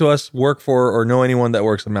listening to us work for or know anyone that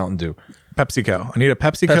works at Mountain Dew? PepsiCo. I need a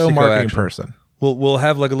PepsiCo, PepsiCo marketing action. person. We'll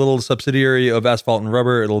have like a little subsidiary of Asphalt and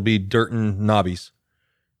Rubber. It'll be Dirt and Knobbies.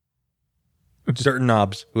 Dirt and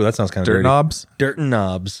Knobs. Ooh, that sounds kind of Dirt dirty. knobs. Dirt and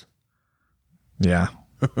Knobs. Yeah.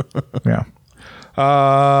 Yeah.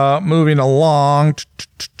 Moving along.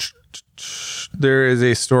 There is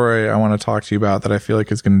a story I want to talk to you about that I feel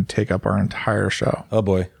like is going to take up our entire show. Oh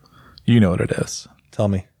boy. You know what it is. Tell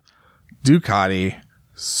me. Ducati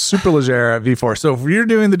Superleggera V4. So if you're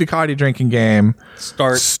doing the Ducati drinking game,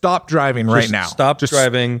 stop driving right Just now. Stop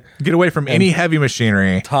driving. Get away from any heavy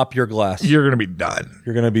machinery. Top your glass. You're going to be done.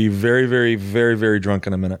 You're going to be very, very, very, very drunk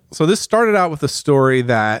in a minute. So this started out with a story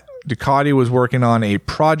that Ducati was working on a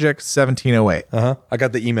Project 1708. I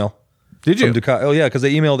got the email. Did you? From Ducati. Oh yeah, because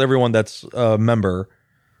they emailed everyone that's a member.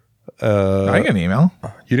 I get an email.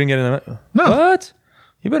 You didn't get an No. What?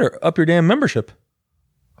 You better up your damn membership.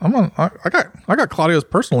 I'm on. I got Claudio's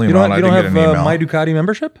personal You email. don't, and you I don't didn't have get an email. My Ducati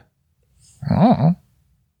membership? Oh.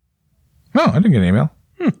 No, I didn't get an email.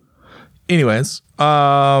 Anyways,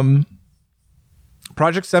 Project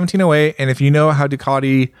 1708, and if you know how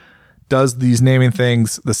Ducati does these naming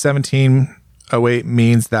things, the 1708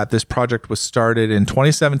 means that this project was started in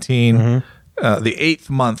 2017, the 8th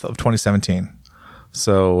month of 2017.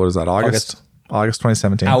 So what is that? August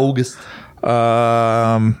 2017. August.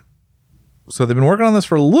 So they've been working on this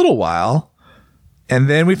for a little while, and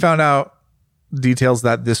then we found out details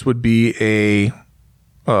that this would be a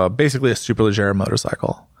basically a Superleggera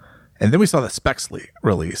motorcycle, and then we saw the specs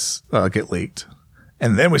release get leaked,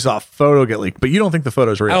 and then we saw a photo get leaked. But you don't think the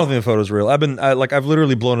photo's real? I don't think the photo's real. I've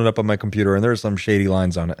literally blown it up on my computer, and there's some shady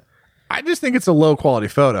lines on it. I just think it's a low quality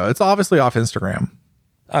photo. It's obviously off Instagram.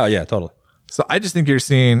 Oh yeah, totally. So I just think you're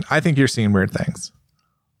seeing. I think you're seeing weird things.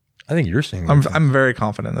 I think you're seeing. I'm very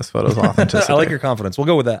confident this photo's authenticity. I like your confidence. We'll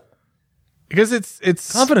go with that. because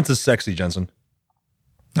it's Confidence is sexy, Jensen.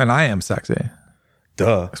 and I am sexy,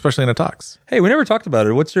 Duh. especially in a tux. Hey, we never talked about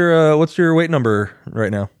it. What's your weight number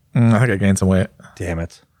right now? I think I gained some weight. Damn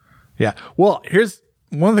it. Yeah. Well, here's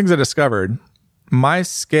one of the things I discovered. My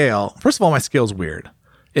scale, first of all, my scale's weird.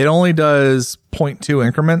 It only does 0.2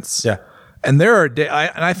 increments. Yeah. And there are, and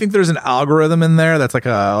I think there's an algorithm in there that's like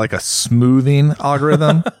a smoothing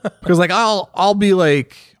algorithm because like I'll be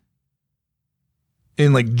like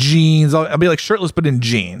in like jeans. I'll be like shirtless, but in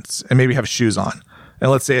jeans and maybe have shoes on. And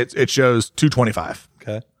let's say it shows 225.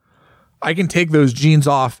 Okay. I can take those jeans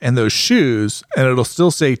off and those shoes and it'll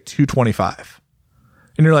still say 225.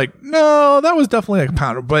 And you're like, no, that was definitely like a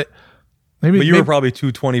pound. But you were probably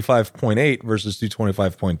 225.8 versus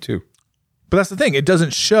 225.2. But that's the thing. It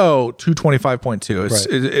doesn't show 225.2. It's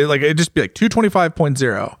it just be like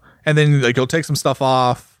 225.0. And then like you'll take some stuff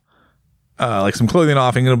off, like some clothing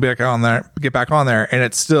off, and it'll be back on there, get back on there, and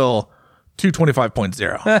it's still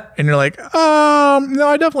 225.0. And you're like, no,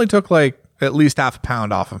 I definitely took like at least half a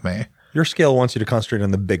pound off of me. Your scale wants you to concentrate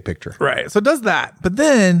on the big picture. Right. So it does that. But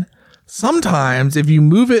then sometimes if you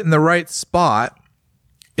move it in the right spot,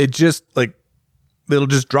 it just like, it'll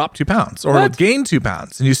just drop 2 pounds or it'll gain 2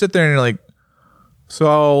 pounds. And you sit there and you're like,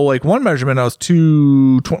 so like one measurement, I was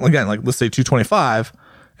 220, again, like let's say 225.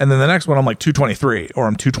 And then the next one, I'm like 223 or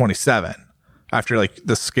I'm 227 after like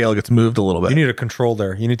the scale gets moved a little bit. You need a control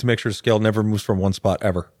there. You need to make sure the scale never moves from one spot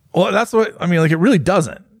ever. Well, that's what I mean. Like it really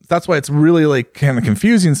doesn't. That's why it's really like kind of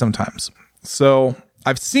confusing sometimes. So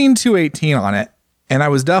I've seen 218 on it, and I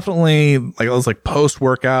was definitely like, I was like post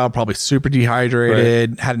workout, probably super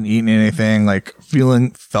dehydrated, hadn't eaten anything, like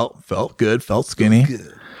felt good, felt skinny.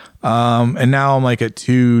 And now I'm like at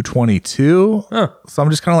 222. So I'm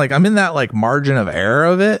just kind of like, I'm in that like margin of error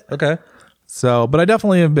of it. Okay. So, but I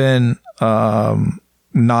definitely have been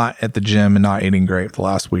not at the gym and not eating great the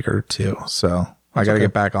last week or two. So I got to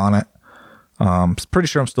get back on it. Pretty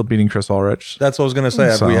sure I'm still beating Chris Ulrich. That's what I was going to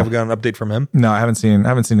say. So, we haven't got an update from him. No, I haven't seen any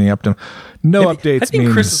update. No updates. I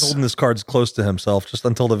think Chris is holding his cards close to himself just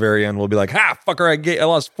until the very end. We'll be like, ha, fucker, I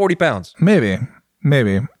lost 40 pounds. Maybe.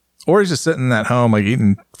 Or he's just sitting at home, like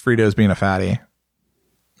eating Fritos, being a fatty.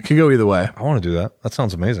 It could go either way. I want to do that. That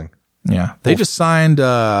sounds amazing. Yeah. They just signed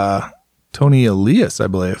Tony Elias, I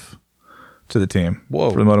believe, to the team.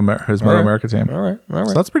 Whoa. For his Moto America team. All right.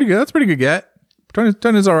 So that's pretty good. That's a pretty good get.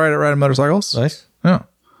 Tony's all right at riding motorcycles. Nice. Yeah.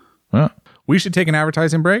 We should take an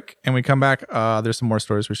advertising break, and we come back. There's some more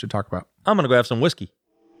stories we should talk about. I'm going to go have some whiskey.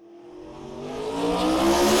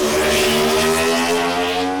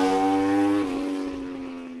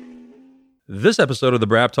 This episode of the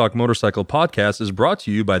Brap Talk Motorcycle Podcast is brought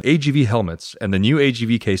to you by AGV Helmets and the new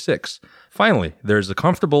AGV K6. Finally, there's a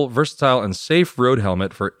comfortable, versatile, and safe road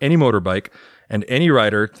helmet for any motorbike and any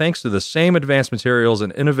rider thanks to the same advanced materials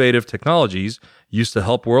and innovative technologies used to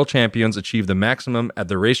help world champions achieve the maximum at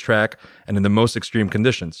the racetrack and in the most extreme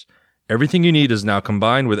conditions. Everything you need is now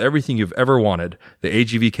combined with everything you've ever wanted, the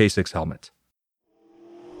AGV K6 helmet.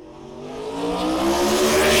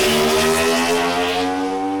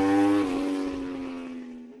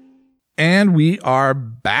 And we are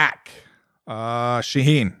back.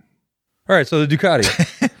 Shaheen. All right, so the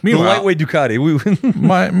Ducati. The lightweight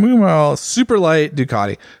Ducati. Meanwhile, super light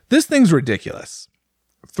Ducati. This thing's ridiculous.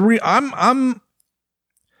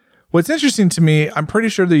 What's interesting to me, I'm pretty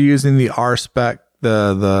sure they're using the R spec,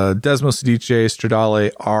 the Desmo Sedici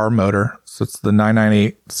Stradale R motor. So it's the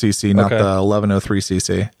 998cc, not the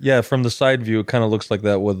 1103cc. Yeah, from the side view, it kind of looks like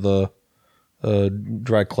that with the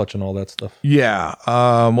dry clutch and all that stuff. Yeah.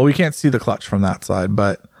 Well, we can't see the clutch from that side,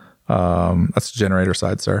 but that's the generator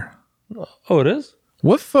side, sir. Oh, it is?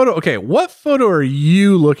 What photo are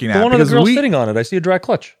you looking at? The one of the girl sitting on it. I see a dry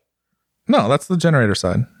clutch. No, that's the generator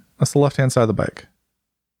side. That's the left-hand side of the bike.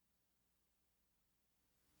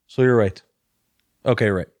 So you're right. Okay,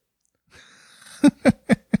 right.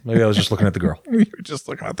 Maybe I was just looking at the girl. You were just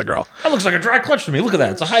looking at the girl. That looks like a dry clutch to me. Look at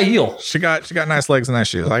that. It's a high heel. She got nice legs and nice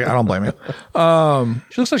shoes. I don't blame you.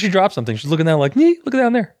 She looks like she dropped something. She's looking down like, look at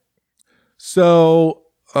down there. So,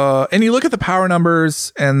 and you look at the power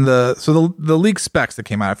numbers and the leak specs that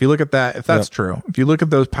came out. If you look at that, if that's true, if you look at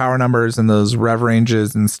those power numbers and those rev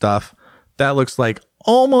ranges and stuff, that looks like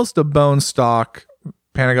almost a bone stock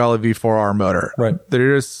Panigale V4R motor. Right.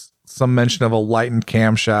 There is some mention of a lightened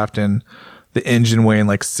camshaft and the engine weighing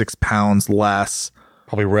like 6 pounds less.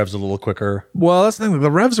 Probably revs a little quicker. Well, that's the thing.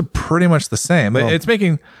 The revs are pretty much the same. They're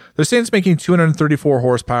saying it's making 234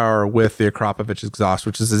 horsepower with the Akrapovic exhaust,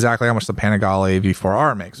 which is exactly how much the Panigale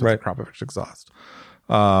V4R makes with the Akrapovic exhaust.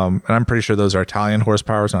 And I'm pretty sure those are Italian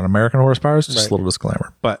horsepowers, not American horsepowers. Just a little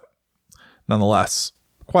disclaimer. But nonetheless,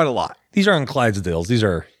 quite a lot. These aren't Clydesdales. These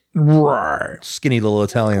are skinny little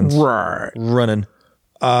Italians running.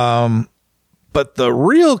 But the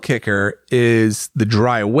real kicker is the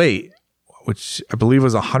dry weight, which I believe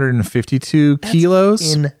was 152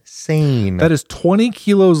 kilos. Insane. That is 20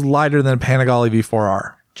 kilos lighter than a Panigale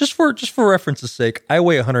V4R. Just for reference's sake, I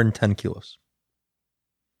weigh 110 kilos.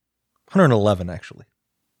 111, actually.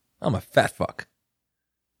 I'm a fat fuck.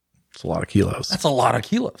 It's a lot of kilos. That's a lot of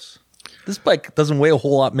kilos. This bike doesn't weigh a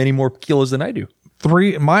whole lot many more kilos than I do.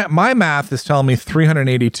 My math is telling me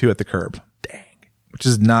 382 at the curb. Dang. Which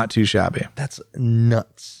is not too shabby. That's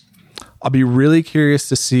nuts. I'll be really curious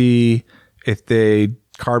to see if they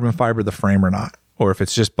carbon fiber the frame or not, or if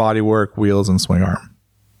it's just bodywork, wheels, and swing arm,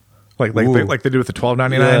 like they do with the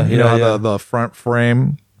 $12.99. Yeah, you know how yeah. the front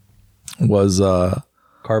frame was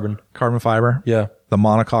Carbon. fiber. Yeah. The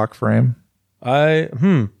monocoque frame. I'd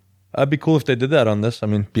be cool if they did that on this. I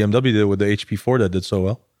mean, BMW did it with the HP4 that did so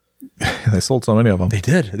well. They sold so many of them, They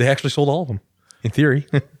did. They actually sold all of them, in theory.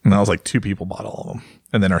 and that was like 2 people bought all of them,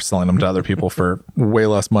 and then are selling them to other people for way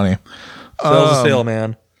less money. Sales a sale,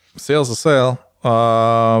 man. Sales a sale.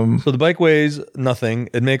 So the bike weighs nothing.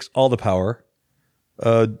 It makes all the power.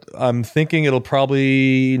 I'm thinking it'll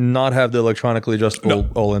probably not have the electronically adjustable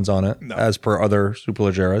Öhlins on it, as per other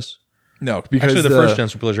Superleggeras. No, because Actually, the first gen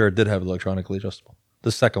Superleggera did have electronically adjustable.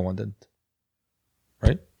 The second one didn't.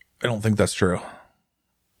 Right? I don't think that's true.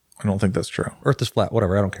 Earth is flat.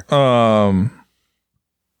 Whatever. I don't care.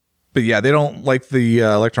 But yeah, they don't like the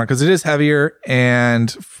electron because it is heavier,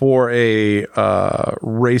 and for a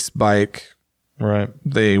race bike, Right.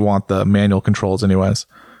 they want the manual controls anyways.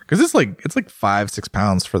 Because it's like 5-6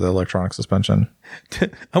 pounds for the electronic suspension.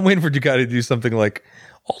 I'm waiting for Ducati to do something like,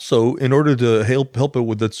 also, in order to help it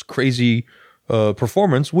with its crazy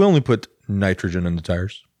performance, we only put nitrogen in the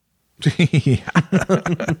tires.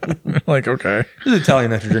 Like, okay. This is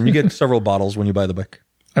Italian nitrogen. You get several bottles when you buy the bike.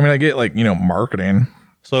 I mean, I get marketing.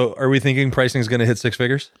 So are we thinking pricing is going to hit 6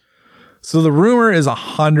 figures? So the rumor is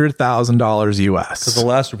 $100,000 US. Because the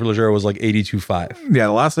last Superleggera was like 82.5. Yeah,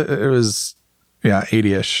 the last it was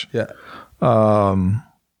 80-ish. Yeah.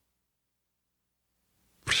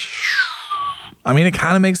 I mean, it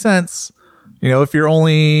kind of makes sense. If you're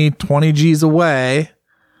only 20 G's away,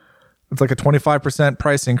 it's like a 25%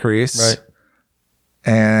 price increase. Right.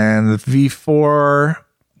 And the V4,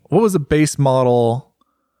 what was the base model?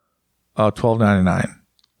 $12.99.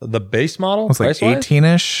 The base model? It's like price-wise?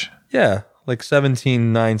 18-ish. Yeah. Like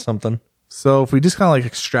 17.9 something. So if we just kind of like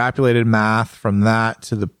extrapolated math from that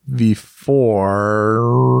to the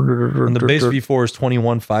V4, And the base V4 is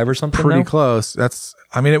 21.5 or something pretty now? close.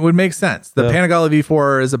 It would make sense. The Panigale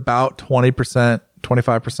V4 is about 20%,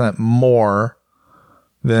 25% more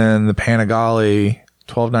than the Panigale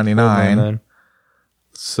 $12.99.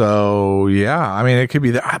 So yeah, it could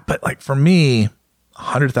be there. But like for me,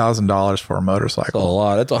 $100,000 for a motorcycle. That's a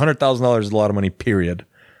lot. That's $100,000 is a lot of money, period.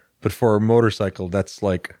 But for a motorcycle, that's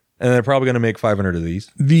like, and they're probably going to make 500 of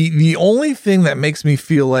these. The only thing that makes me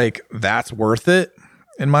feel like that's worth it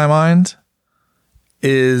in my mind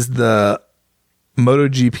is the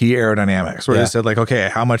MotoGP aerodynamics, where they said like,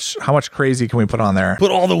 okay, how much crazy can we put on there?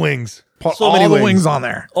 Put all the wings. Put all the wings on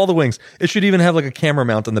there. All the wings. It should even have like a camera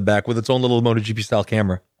mount on the back with its own little MotoGP style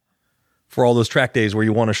camera for all those track days where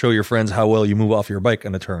you want to show your friends how well you move off your bike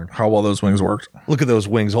on a turn. How well those wings worked. Look at those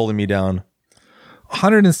wings holding me down.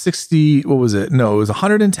 160, what was it? No, it was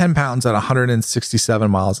 110 pounds at 167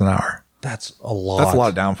 miles an hour. That's a lot. That's a lot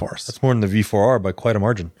of downforce. That's more than the V4R by quite a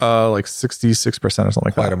margin. Like 66% or something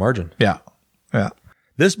like that. Quite a margin. Yeah. Yeah.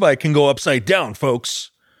 This bike can go upside down,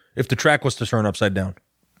 folks, if the track was to turn upside down.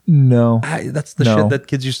 No. That's the shit that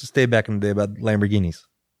kids used to say back in the day about Lamborghinis.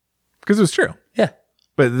 Because it was true. Yeah.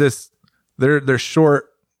 But they're short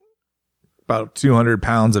about 200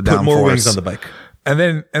 pounds of downforce. Put more wings on the bike. And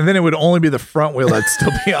then it would only be the front wheel that'd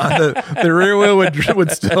still be on the rear wheel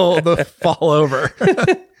would still fall over.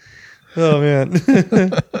 Oh man.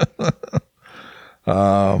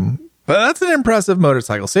 But that's an impressive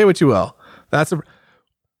motorcycle. Say what you will.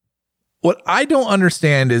 What I don't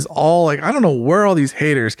understand is I don't know where all these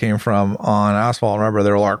haters came from on Asphalt and Rubber.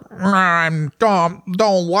 They're like, I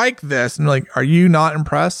don't like this. And like, are you not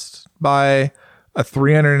impressed by a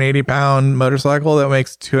 380-pound motorcycle that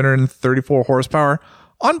makes 234 horsepower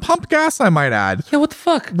on pump gas, I might add? Yeah, what the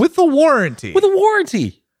fuck? With the warranty. With a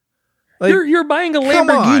warranty. Like, you're buying a come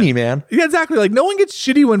Lamborghini, on. man. Yeah, exactly. Like, no one gets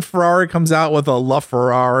shitty when Ferrari comes out with a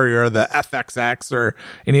LaFerrari or the FXX or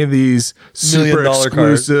any of these super $1 million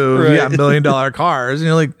exclusive, cars. Right. $1 million cars. And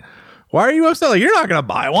you're like, why are you upset? Like, you're not going to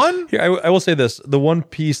buy one. Here, I will say this. The one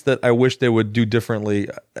piece that I wish they would do differently,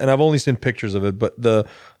 and I've only seen pictures of it, but the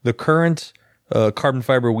current carbon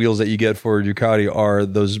fiber wheels that you get for Ducati are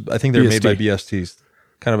those, I think they're made by BSTs.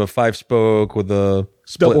 Kind of a 5-spoke with a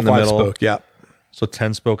split Double in the middle. 5-spoke, yeah. So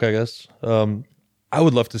 10-spoke, I guess. I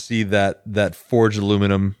would love to see that forged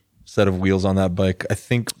aluminum set of wheels on that bike. I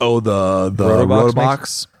think. Oh, the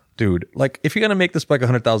Rotobox. Dude, like if you're gonna make this bike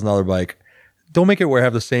 $100,000 bike, don't make it where I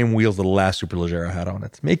have the same wheels that the last Superleggera had on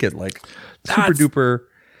it. Make it like super duper.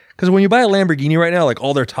 Because when you buy a Lamborghini right now, like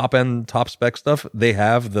all their top spec stuff, they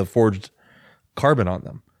have the forged carbon on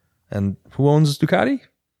them. And who owns Ducati?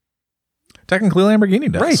 Technically,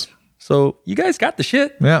 Lamborghini does. Right. So you guys got the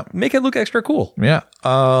shit. Yeah. Make it look extra cool. Yeah.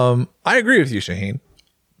 I agree with you, Shaheen,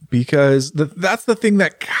 because that's the thing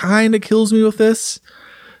that kind of kills me with this.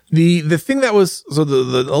 The thing that was, so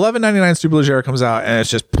the 1199 Superleggera comes out and it's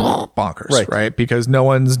just bonkers, right? Because no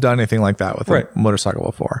one's done anything like that with a motorcycle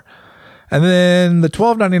before. And then the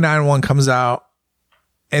 1299 one comes out,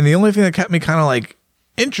 and the only thing that kept me kind of like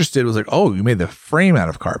interested was like, oh, you made the frame out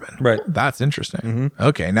of carbon. Right. That's interesting. Mm-hmm.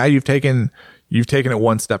 Okay. Now you've taken it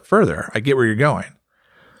one step further. I get where you're going.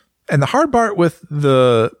 And the hard part with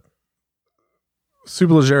the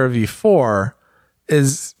Superleggera V4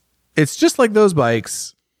 is it's just like those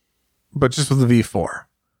bikes, but just with the V4.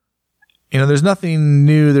 You know, there's nothing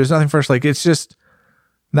new. There's nothing fresh. Like, it's just,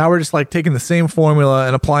 now we're just like taking the same formula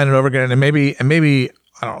and applying it over again. And maybe,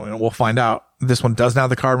 I don't know, we'll find out. This one doesn't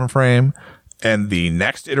have the carbon frame, and the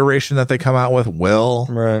next iteration that they come out with will.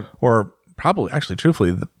 Right. Or probably, actually,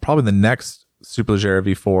 truthfully, probably the next Superleggera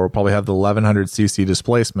V4 will probably have the 1100cc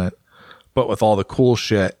displacement, but with all the cool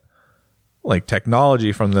shit, like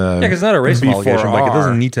technology from the because it's not a race homologation bike. It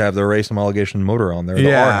doesn't V4R. need to have the race homologation motor on there.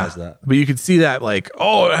 The R has that. But you could see that, like,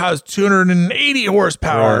 oh, it has 280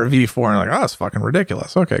 horsepower V4, and like, oh, that's fucking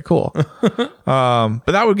ridiculous. Okay, cool. But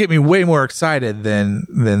that would get me way more excited than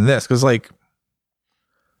this, because like,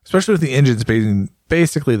 especially with the engines being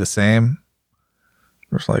basically the same,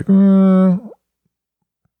 it's like, I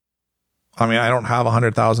mean, I don't have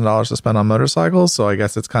 $100,000 to spend on motorcycles, so I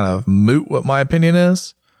guess it's kind of moot what my opinion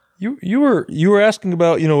is. You were asking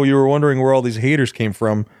about, you were wondering where all these haters came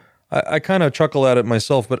from. I kind of chuckle at it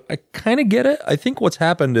myself, but I kind of get it. I think what's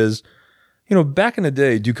happened is, back in the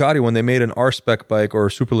day, Ducati, when they made an R-Spec bike or a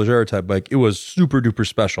Superleggera type bike, it was super duper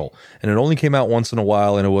special. And it only came out once in a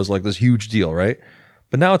while, and it was like this huge deal, right?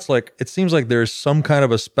 But now it's like, it seems like there's some kind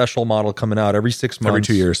of a special model coming out every 6 months. Every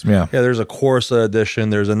 2 years, yeah. Yeah, there's a Corsa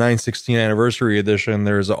edition, there's a 916 anniversary edition,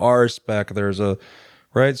 there's a R-Spec, there's a...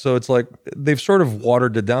 Right. So it's like they've sort of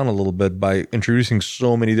watered it down a little bit by introducing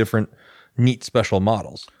so many different neat special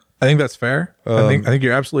models. I think that's fair. I think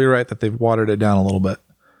you're absolutely right that they've watered it down a little bit.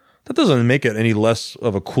 That doesn't make it any less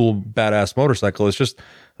of a cool, badass motorcycle. It's just,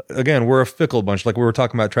 again, we're a fickle bunch. Like we were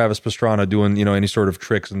talking about Travis Pastrana doing, any sort of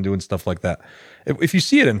tricks and doing stuff like that. If you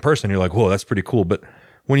see it in person, you're like, whoa, that's pretty cool. But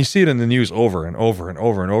when you see it in the news over and over and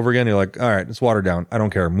over and over again, you're like, all right, it's watered down. I don't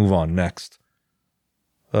care. Move on. Next.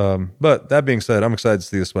 But that being said, I'm excited to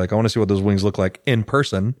see this bike. I want to see what those wings look like in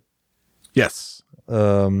person. Yes.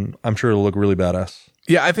 I'm sure it'll look really badass.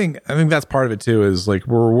 Yeah, I think that's part of it too, is like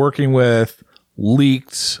we're working with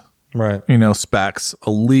leaked, right, specs, a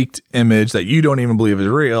leaked image that you don't even believe is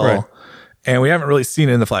real. Right. And we haven't really seen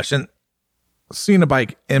it in the flesh. And seeing a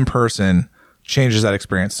bike in person changes that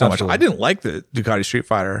experience so much. I didn't like the Ducati Street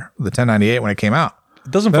Fighter, the 1098 when it came out.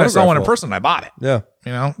 It doesn't photograph. I saw one in well. person and I bought it. Yeah.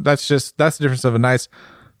 That's the difference of a nice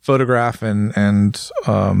photograph and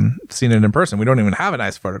seeing it in person. We don't even have a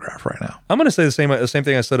nice photograph right now. I'm going to say the same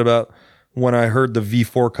thing I said about when I heard the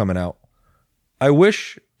V4 coming out. I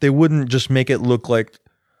wish they wouldn't just make it look like,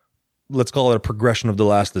 let's call it a progression of the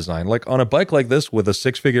last design. Like on a bike like this with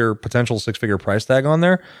a potential six figure price tag on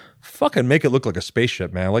there, fucking make it look like a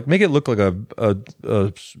spaceship, man. Like make it look like a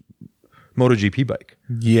MotoGP bike.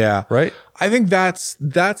 Yeah. Right? I think that's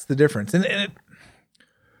the difference. And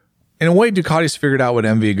in a way, Ducati's figured out what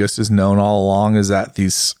MV Agusta is known all along, is that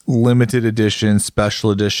these limited edition, special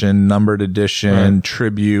edition, numbered edition,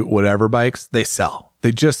 tribute, whatever bikes, they sell.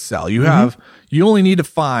 They just sell. You only need to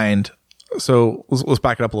find, so let's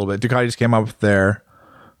back it up a little bit. Ducati just came up with their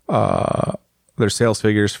sales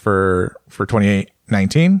figures for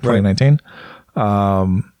 2019.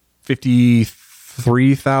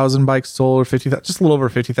 53,000 bikes sold, or 50,000, just a little over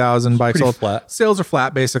 50,000 bikes sold. Flat. Sales are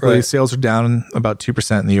flat, basically. Right. Sales are down about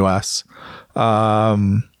 2% in the US. But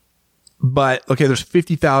okay, there's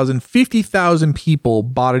 50,000 people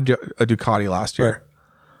bought a Ducati last year. Right.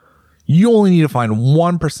 You only need to find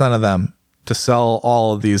 1% of them to sell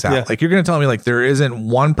all of these out. Yeah. Like, you're going to tell me like there isn't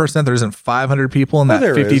 1%, there isn't 500 people in that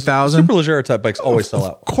 50,000? Superleggera type bikes always sell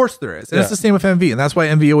out. Of course there is. And it's the same with MV. And that's why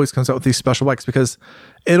MV always comes out with these special bikes, because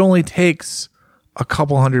it only takes a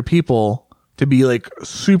couple hundred people to be like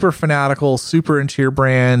super fanatical, super into your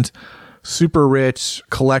brand, super rich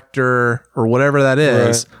collector, or whatever that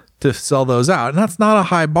is, to sell those out. And that's not a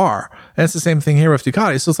high bar. And it's the same thing here with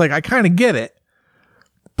Ducati. So it's like, I kind of get it.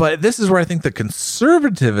 But this is where I think the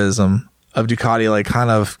conservativism of Ducati like kind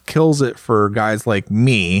of kills it for guys like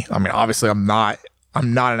me. I mean, obviously I'm not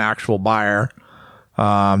an actual buyer.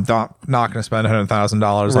 Not going to spend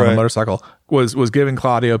 $100,000 on a motorcycle. was giving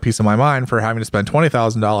Claudio peace of my mind for having to spend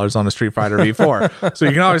 $20,000 on a Street Fighter V4. So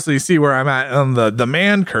you can obviously see where I'm at on the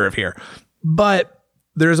demand curve here. But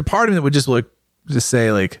there's a part of me that would just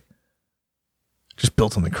say like, just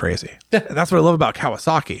build something crazy. And that's what I love about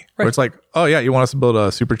Kawasaki, where it's like, oh yeah, you want us to build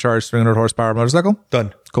a supercharged 300 horsepower motorcycle?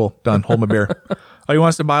 Done. Cool. Done. Hold my beer. Oh, you want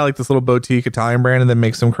us to buy like this little boutique Italian brand and then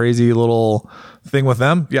make some crazy little thing with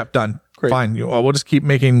them? Yep. Done. Great. Fine. We'll just keep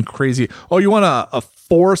making crazy. Oh, you want a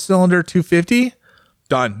 4-cylinder 250?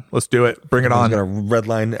 Done. Let's do it. Bring it on. Got a red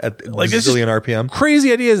line at Like, a zillion RPM.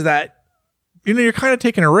 Crazy ideas that, you're kind of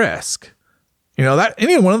taking a risk. That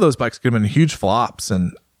any one of those bikes could have been huge flops,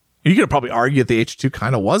 and you could probably argue that the H2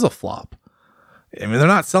 kind of was a flop. I mean, they're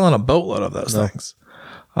not selling a boatload of those things.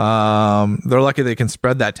 They're lucky they can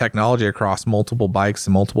spread that technology across multiple bikes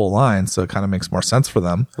and multiple lines, so it kind of makes more sense for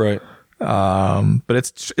them. Right. But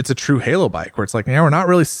it's a true Halo bike where it's like, we're not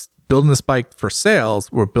really building this bike for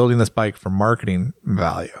sales. We're building this bike for marketing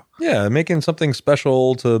value. Yeah, making something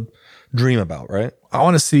special to dream about, right? I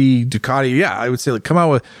want to see Ducati. Yeah, I would say like come out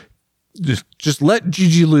with just let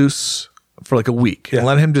Gigi loose for like a week and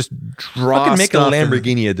let him just draw. Fucking make a stuff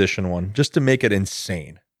Lamborghini edition one just to make it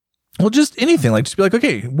insane. Well, just anything. Like just be like,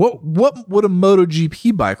 okay, what would a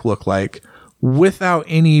MotoGP bike look like without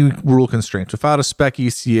any rule constraints, without a spec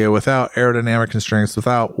ECU, without aerodynamic constraints,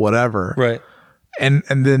 without whatever, Right. and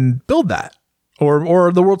then build that,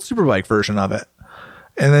 or the World Superbike version of it,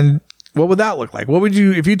 and then what would that look like? What would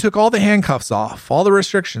you if you took all the handcuffs off, all the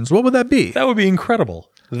restrictions? What would that be? That would be incredible.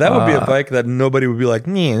 That would be a bike that nobody would be like,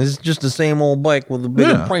 this is just the same old bike with a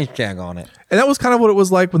bigger price tag on it. And that was kind of what it was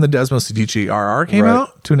like when the Desmo Sedici RR came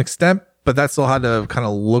out to an extent, but that still had to kind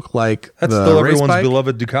of look like That's the still race everyone's bike.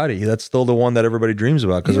 beloved Ducati. That's still the one that everybody dreams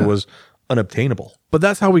about because it was unobtainable. But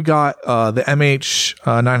that's how we got the MH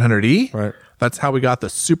 900E. Right. That's how we got the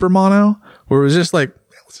Super Mono, where it was just like,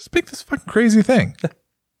 let's just make this fucking crazy thing.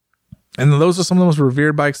 And those are some of the most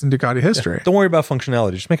revered bikes in Ducati history. Don't worry about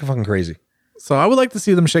functionality. Just make it fucking crazy. So I would like to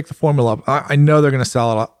see them shake the formula up. I know they're going to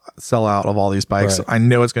sell out of all these bikes. Right. I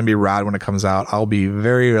know it's going to be rad when it comes out. I'll be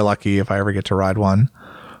very lucky if I ever get to ride one.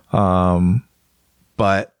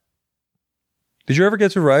 But Did you ever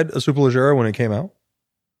get to ride a Superleggera when it came out?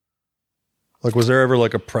 Like, was there ever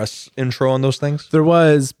like a press intro on those things? there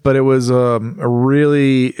was, but it was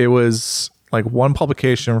it was like one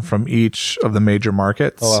publication from each of the major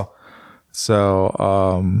markets. Oh, wow.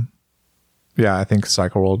 So, yeah, I think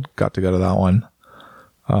Cycle World got to go to that one.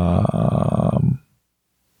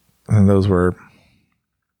 And those were,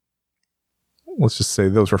 let's just say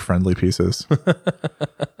those were friendly pieces.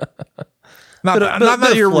 Not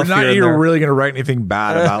that you're really going to write anything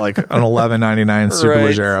bad about like an $11.99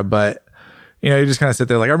 Superleggera, but you just kind of sit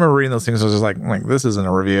there. Like I remember reading those things. I was just like, this isn't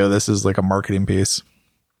a review. This is like a marketing piece.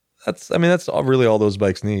 That's really all those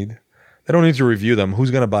bikes need. They don't need to review them.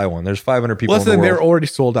 Who's going to buy one? There's 500 people Well, in the world. they're already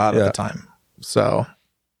sold out at the time. So,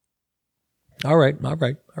 All right. I'm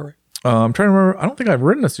trying to remember. I don't think I've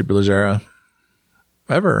ridden a Superleggera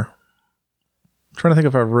ever. I'm trying to think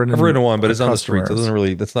if I've ridden one, but it's on the streets. It customers. doesn't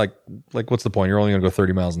really, that's like what's the point? You're only going to go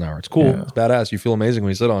 30 miles an hour. It's cool. Yeah. It's badass. You feel amazing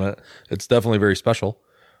when you sit on it. It's definitely very special.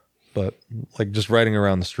 But like just riding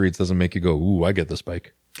around the streets doesn't make you go, ooh, I get this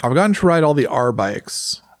bike. I've gotten to ride all the R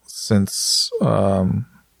bikes since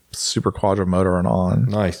Super Quadra Motor and on.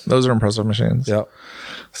 Nice. Those are impressive machines. Yeah.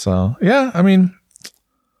 So, yeah, I mean,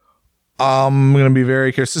 I'm going to be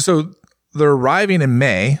very curious. So they're arriving in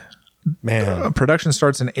May. Man. Production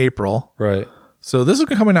starts in April. Right. So this is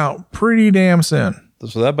coming out pretty damn soon.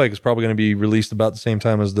 So that bike is probably going to be released about the same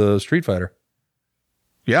time as the Street Fighter.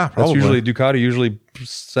 Yeah, That's probably. usually Ducati usually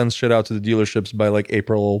sends shit out to the dealerships by like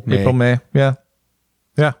April, May. Yeah.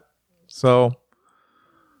 Yeah. So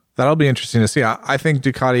that'll be interesting to see. I think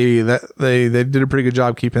Ducati, that they did a pretty good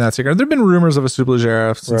job keeping that secret. There've been rumors of a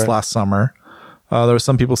Superleggera since last summer. There were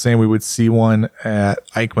some people saying we would see one at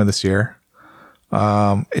EICMA this year.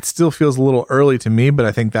 It still feels a little early to me, but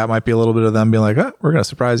I think that might be a little bit of them being like, we're going to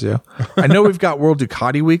surprise you. I know we've got World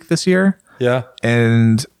Ducati Week this year. Yeah.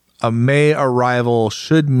 And a May arrival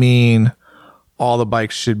should mean all the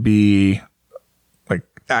bikes should be like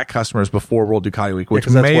at customers before World Ducati Week, which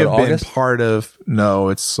 'cause that's may what, have been August? part of, no,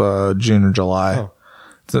 it's June or July. Oh.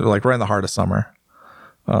 It's like right in the heart of summer.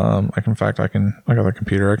 I got the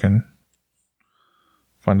computer. I can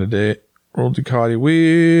find a date. World Ducati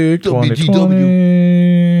Week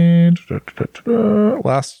 2020.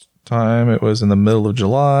 Last time it was in the middle of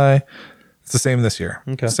July. It's the same this year.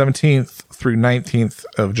 Okay. 17th through 19th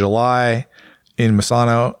of July in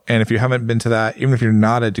Misano. And if you haven't been to that, even if you're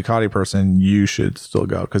not a Ducati person, you should still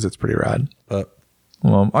go because it's pretty rad. But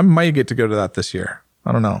Well, I might get to go to that this year.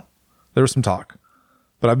 I don't know. There was some talk.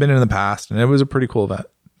 but I've been in the past, and it was a pretty cool event.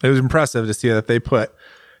 It was impressive to see that they put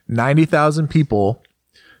 90,000 people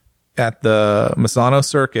at the Misano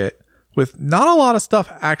circuit with not a lot of stuff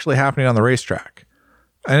actually happening on the racetrack.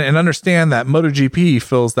 And understand that MotoGP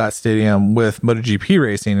fills that stadium with MotoGP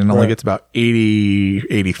racing and only gets about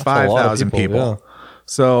 85,000 people. Yeah.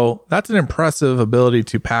 So that's an impressive ability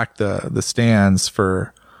to pack the stands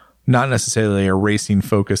for not necessarily a racing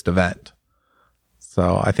focused event.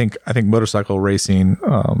 So I think motorcycle racing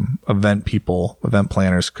event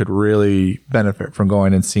planners could really benefit from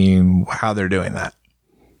going and seeing how they're doing that.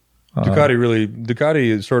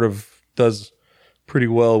 Ducati sort of does pretty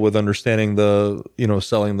well with understanding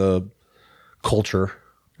selling the culture.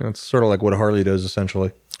 It's sort of like what Harley does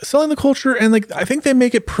essentially. Selling the culture, and like I think they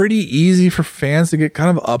make it pretty easy for fans to get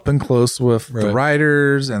kind of up and close with the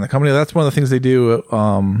riders and the company. That's one of the things they do.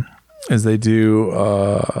 Is they do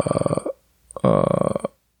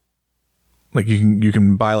like you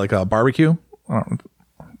can buy like a barbecue. I don't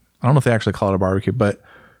know if they actually call it a barbecue,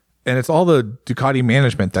 and it's all the Ducati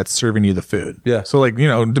management that's serving you the food. Yeah. So like,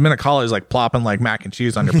 Domenicali is like plopping like mac and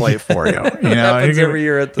cheese on your plate for you. Happens every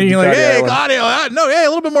year at the you're Ducati like, hey, Island. Claudio, a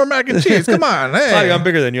little bit more mac and cheese. Come on. Hey. Claudio, I'm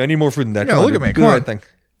bigger than you. I need more food than that. Yeah, look at me. Do Come the on. right thing.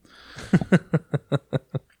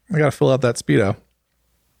 I got to fill out that Speedo.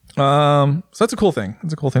 So that's a cool thing.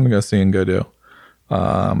 It's a cool thing to go see and go do.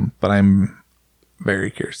 But I'm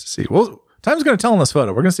very curious to see. Well, time's going to tell on this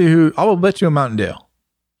photo. We're going to see who. I will bet you a Mountain Dew.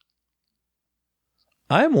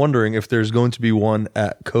 I am wondering if there's going to be one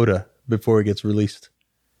at COTA before it gets released,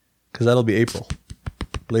 because that'll be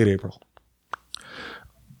late April.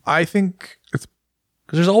 I think it's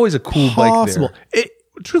because there's always a cool possible. bike there.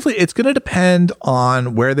 Truthfully, it's going to depend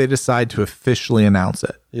on where they decide to officially announce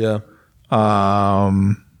it. Yeah.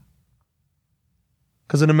 Because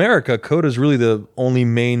in America, COTA is really the only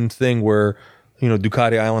main thing where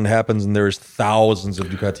Ducati Island happens, and there's thousands of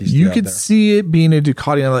Ducatis. You could see it being a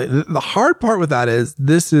Ducati Island. The hard part with that is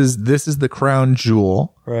this is the crown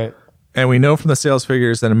jewel, right? And we know from the sales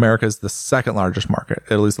figures that America is the second largest market,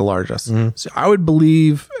 at least the largest. Mm-hmm. So I would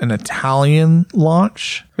believe an Italian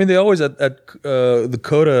launch. I mean, they always at the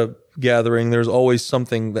COTA gathering, there's always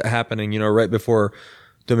something happening, right before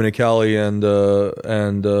Domenicali and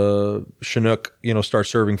Chinook, start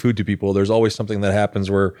serving food to people. There's always something that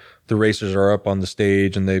happens where the racers are up on the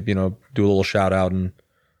stage and they, do a little shout out and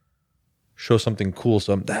show something cool.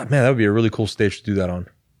 So that would be a really cool stage to do that on.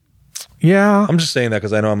 Yeah. I'm just saying that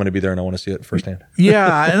because I know I'm going to be there and I want to see it firsthand.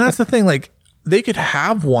 Yeah. And that's the thing. Like, they could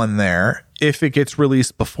have one there if it gets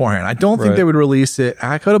released beforehand. I don't think they would release it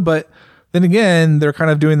at COTA, but then again, they're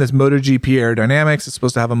kind of doing this MotoGP aerodynamics. It's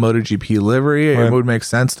supposed to have a MotoGP livery. Right. It would make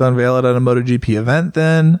sense to unveil it at a MotoGP event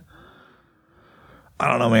then. I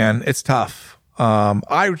don't know, man. It's tough.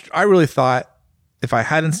 I really thought if I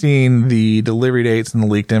hadn't seen the delivery dates and the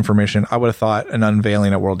leaked information, I would have thought an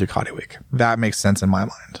unveiling at World Ducati Week. That makes sense in my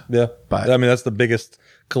mind. Yeah. But I mean, that's the biggest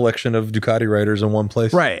collection of Ducati riders in one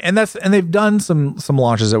place. Right. And they've done some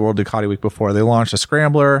launches at World Ducati Week before. They launched a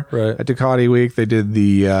Scrambler at Ducati Week. They did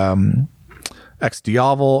the X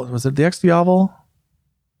Diavel. Was it the X Diavel?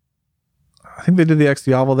 I think they did the X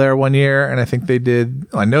Diavel there one year, and I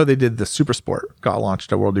know they did the Super Sport got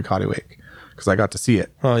launched at World Ducati Week because I got to see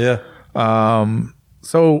it. Oh yeah.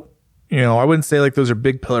 So I wouldn't say like those are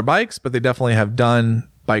big pillar bikes, but they definitely have done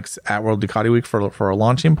bikes at World Ducati Week for a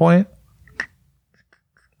launching point.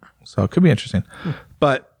 So it could be interesting,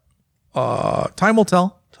 but time will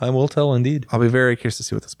tell. Time will tell, indeed. I'll be very curious to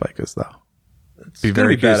see what this bike is, though. It's going to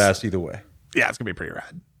be badass either way. Yeah, it's going to be pretty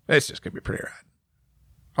rad. It's just going to be pretty rad.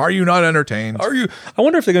 Are you not entertained? I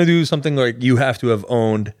wonder if they're going to do something like you have to have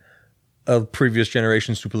owned a previous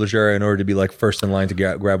generation Superleggera in order to be like first in line to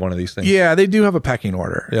grab one of these things. Yeah, they do have a pecking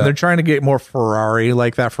order. Yeah. They're trying to get more Ferrari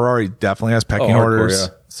like that. Ferrari definitely has pecking orders. Yeah.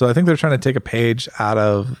 So I think they're trying to take a page out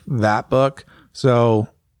of that book. So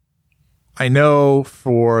I know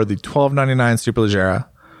for the $12.99 Superleggera,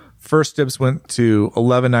 first dibs went to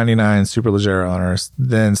 $11.99 Superleggera owners.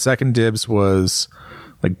 Then second dibs was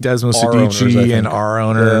like Desmos Sedici and our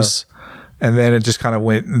owners. Yeah. And then it just kind of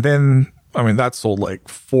went. And then, that sold like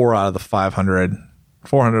 400 out of the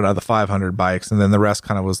 500 bikes. And then the rest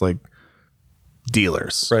kind of was like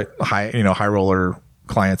dealers, right? High roller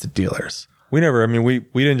clients at dealers. We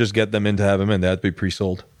didn't just get them in to have them in. They had to be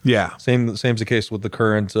pre-sold. Yeah. Same's the case with the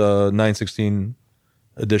current 916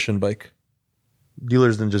 edition bike.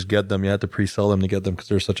 Dealers didn't just get them. You had to pre-sell them to get them because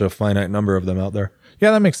there's such a finite number of them out there.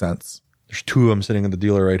 Yeah, that makes sense. There's two of them sitting in the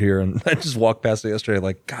dealer right here, and I just walked past it yesterday.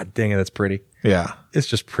 Like, God dang it, that's pretty. Yeah. It's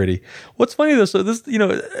just pretty. What's funny though, so this,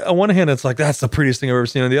 on one hand, it's like that's the prettiest thing I've ever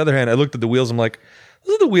seen. On the other hand, I looked at the wheels. I'm like,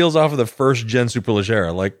 those are the wheels off of the first gen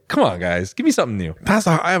Superleggera. Like, come on, guys, give me something new. I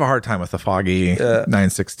have a hard time with the foggy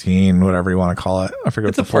 916, whatever you want to call it. I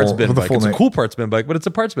forget. It's a parts bin bike. It's a cool parts bin bike, but it's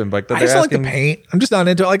a parts bin bike. That I just don't like the paint. I'm just not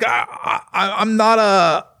into it. Like, I'm not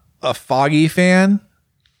a foggy fan.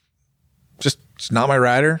 Just not my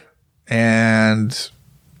rider. And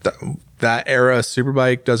that era of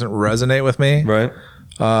Superbike doesn't resonate with me. Right.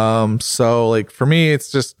 So like for me,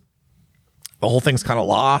 it's just the whole thing's kind of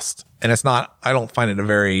lost, and it's not. I don't find it a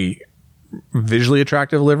very visually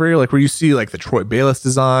attractive livery. Like where you see like the Troy Bayliss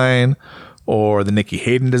design or the Nicky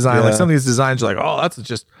Hayden design. Yeah. Like some of these designs, you're like, oh, that's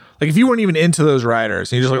just like if you weren't even into those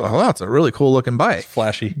riders, and you're just like, oh, that's a really cool looking bike.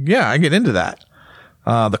 Flashy. Yeah, I get into that.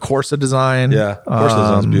 The Corsa design. Yeah. Corsa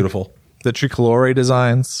design is beautiful. The Tricolore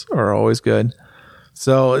designs are always good.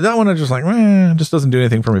 So that one, I just like, it just doesn't do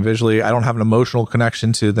anything for me visually. I don't have an emotional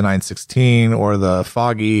connection to the 916 or the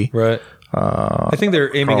Foggy. Right. I think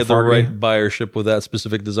they're aiming Carl at the Farley. right buyership with that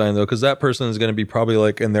specific design, though, because that person is going to be probably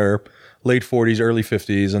like in their late 40s, early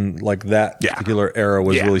 50s, and like that particular era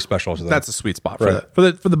was really special to them. That's a sweet spot for that.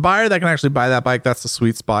 For the buyer that can actually buy that bike, that's the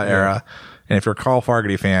sweet spot era. And if you're a Carl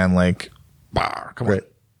Farley fan, like, come on.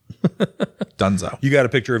 Dunzo. You got a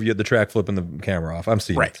picture of you at the track flipping the camera off. I'm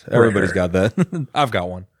seeing Right. it. Everybody's got that. I've got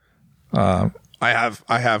one. I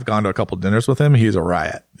have gone to a couple dinners with him. He's a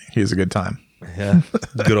riot. He's a good time. Yeah.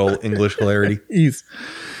 Good old English hilarity. He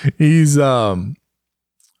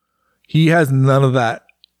has none of that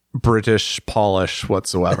British polish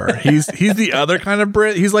whatsoever. He's the other kind of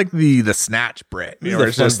Brit. He's like the snatch Brit. You know, where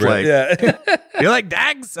it's just Brit. like, you like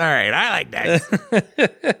Dags? All right, I like Dags.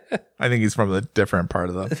 I think he's from a different part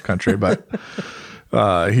of the country, but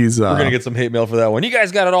he's We're going to get some hate mail for that one. You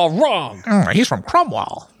guys got it all wrong. he's from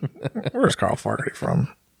Cromwell. Where's Carl Farley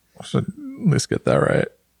from? I should at least get that right.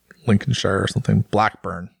 Lincolnshire or something.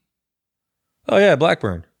 Blackburn. Oh, yeah,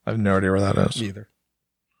 Blackburn. I have no idea where that is. Me either.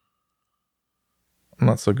 I'm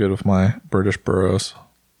not so good with my British boroughs.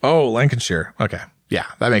 Oh, Lancashire. Okay. Yeah,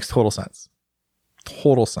 that makes total sense.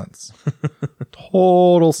 Total sense.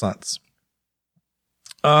 Total sense.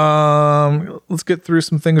 Let's get through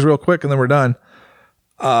some things real quick and then we're done.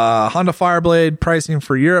 Honda Fireblade pricing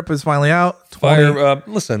for Europe is finally out.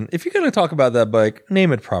 Listen, if you're going to talk about that bike,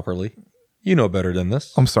 name it properly. You know better than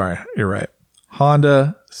this. I'm sorry. You're right.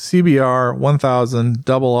 Honda CBR 1000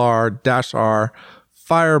 RR-R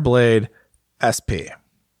Fireblade SP.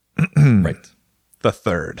 Right. The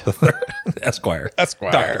third. Esquire.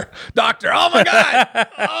 Doctor. Oh my God.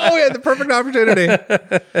 Oh, we had the perfect opportunity.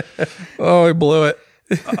 Oh, we blew it.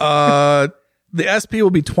 The SP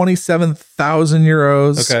will be 27,000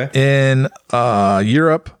 euros in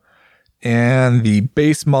Europe, and the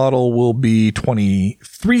base model will be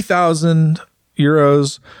 23,000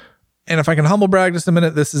 euros. And if I can humble brag just a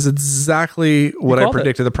minute, this is exactly what I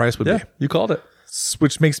predicted the price would be. You called it.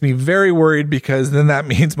 Which makes me very worried because then that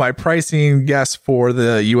means my pricing guess for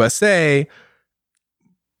the USA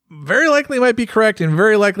very likely might be correct and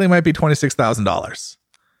very likely might be $26,000.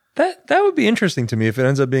 That would be interesting to me if it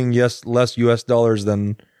ends up being less US dollars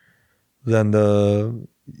than the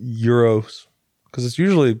euros, because it's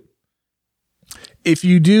usually, if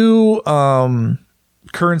you do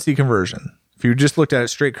currency conversion, if you just looked at it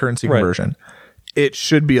straight currency conversion, it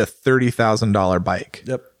should be a $30,000 bike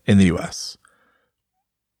in the US.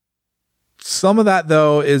 Some of that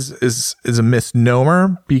though is a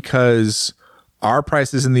misnomer because our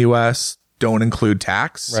prices in the US don't include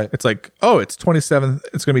tax. Right. It's like, oh, it's going to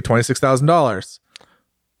be $26,000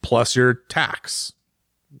 plus your tax,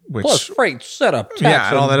 which plus freight, setup, tax,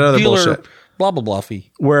 and all that other bullshit. Blah blah blah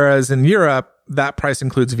fee. Whereas in Europe, that price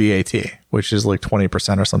includes VAT, which is like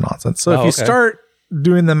 20% or some nonsense. So if you start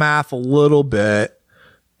doing the math a little bit,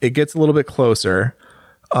 it gets a little bit closer.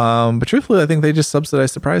 But truthfully, I think they just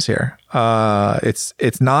subsidize the price here.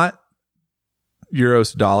 It's not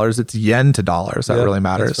euros to dollars, it's yen to dollars that really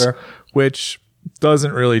matters, which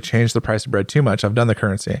doesn't really change the price of bread too much. I've done the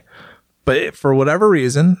currency, but for whatever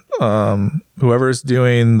reason, whoever's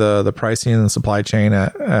doing the pricing and the supply chain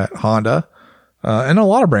at Honda and a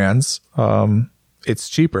lot of brands, it's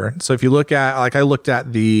cheaper. So if you look at, like, I looked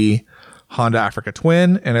at the Honda Africa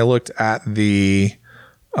Twin and I looked at the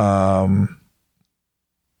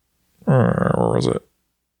where was it?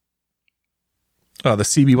 Oh, the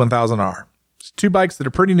CB1000R. It's two bikes that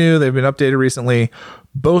are pretty new. They've been updated recently.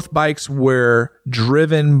 Both bikes were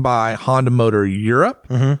driven by Honda Motor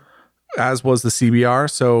Europe, as was the CBR.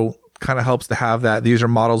 So kind of helps to have that. These are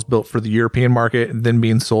models built for the European market and then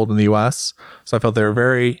being sold in the US. So I felt they were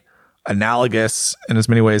very analogous in as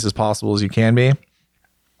many ways as possible as you can be.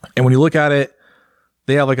 And when you look at it,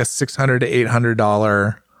 they have like a $600 to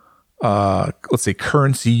 $800, let's say,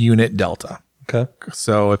 currency unit delta. Okay.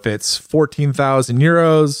 So if it's 14,000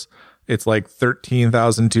 euros, it's like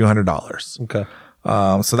 $13,200. Okay.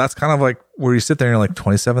 So that's kind of like where you sit there and you're like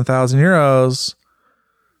 27,000 euros.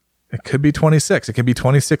 It could be 26. It could be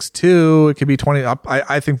 26.2. It could be 20.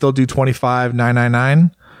 I think they'll do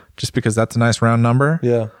 25,999 just because that's a nice round number.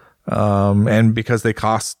 Yeah. And because they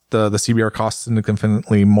cost the CBR costs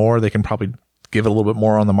significantly more, they can probably give it a little bit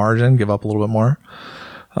more on the margin, give up a little bit more.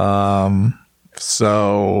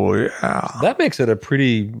 So yeah, That makes it a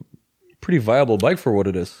pretty viable bike for what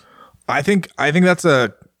it is. I think that's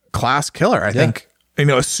a class killer. I think,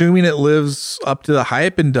 assuming it lives up to the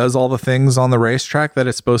hype and does all the things on the racetrack that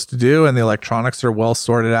it's supposed to do, and the electronics are well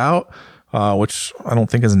sorted out, which I don't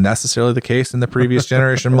think is necessarily the case in the previous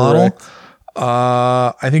generation model.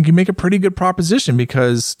 I think you make a pretty good proposition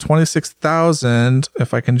because 26,000,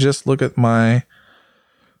 if I can just look at my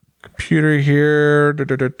computer here,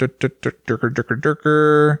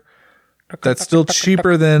 that's still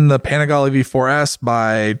cheaper than the Panigale V4S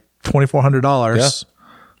by $2,400.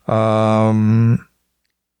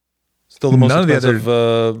 Still the most None of the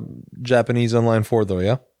expensive Japanese inline four, though.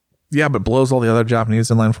 Yeah. Yeah, but blows all the other Japanese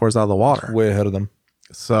inline fours out of the water. Way ahead of them.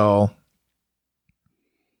 So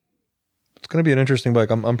It's going to be an interesting bike.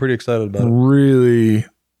 I'm pretty excited about it. really,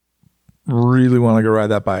 really want to go ride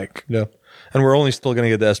that bike. Yeah. And we're only still going to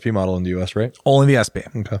get the SP model in the US, right? Only the SP.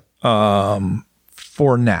 Okay.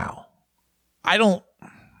 For now. I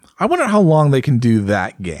wonder how long they can do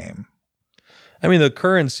that game. I mean, the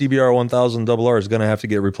current CBR 1000 RR is going to have to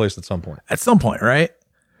get replaced at some point. At some point, right?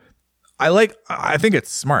 I think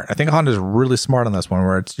it's smart. I think Honda's really smart on this one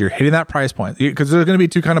where you're hitting that price point because there's going to be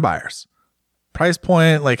two kind of buyers. Price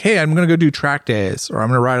point, like, hey, I'm going to go do track days or I'm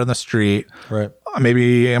going to ride on the street. Right.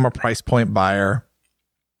 Maybe I'm a price point buyer.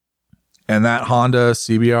 And that Honda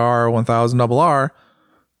CBR 1000 RR,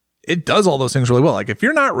 it does all those things really well. Like if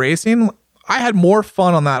you're not racing, I had more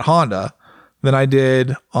fun on that Honda than I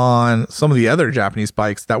did on some of the other Japanese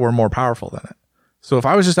bikes that were more powerful than it. So if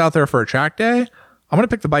I was just out there for a track day, I'm going to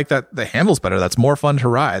pick the bike that handles better, that's more fun to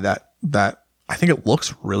ride, that I think it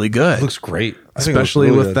looks really good. It looks great. Especially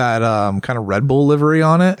really with good. that kind of Red Bull livery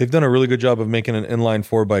on it. They've done a really good job of making an inline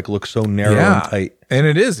four bike look so narrow and tight. And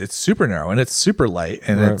it is. It's super narrow and it's super light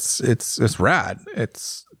and Right. it's rad.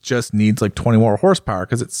 It's just needs like 20 more horsepower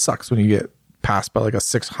because it sucks when you get passed by like a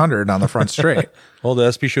 600 on the front straight. Well,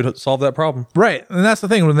 the SP should solve that problem. Right. And that's the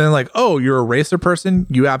thing. When they're like, oh, you're a racer person,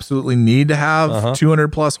 you absolutely need to have 200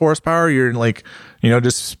 plus horsepower. You're like,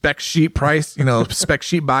 just spec sheet price, spec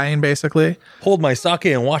sheet buying basically. Hold my sake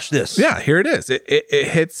and watch this. Yeah, here it is. It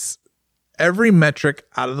hits every metric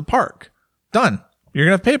out of the park. Done. You're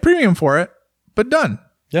going to pay a premium for it, but done.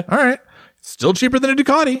 Yeah. All right. Still cheaper than a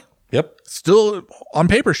Ducati. Yep. Still on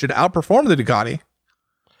paper should outperform the Ducati.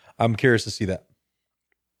 I'm curious to see that.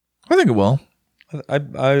 I think it will. I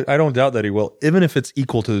don't doubt that he will. Even if it's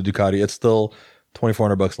equal to the Ducati, it's still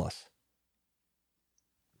 $2,400 less.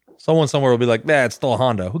 Someone somewhere will be like, nah, it's still a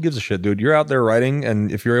Honda. Who gives a shit, dude? You're out there riding,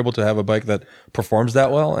 and if you're able to have a bike that performs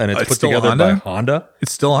that well and it's put still a together Honda? by Honda,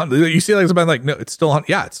 It's still Honda. You see like somebody like, no, it's still Honda.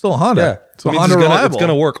 Yeah, it's still a Honda. yeah, It's a it means Honda reliable. it's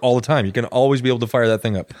gonna work all the time. You can always be able to fire that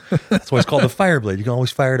thing up. That's why it's called the Fireblade. You can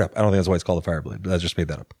always fire it up. I don't think that's why it's called the Fireblade, but I just made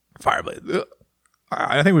that up. Fireblade.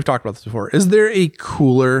 I think we've talked about this before. Is there a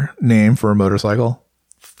cooler name for a motorcycle?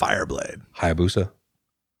 Fireblade. Hayabusa.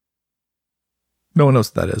 No one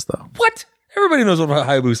knows what that is, though. What? Everybody knows what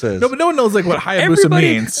Hayabusa is. No, but no one knows like what Hayabusa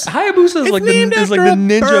means. Hayabusa is It's like named the after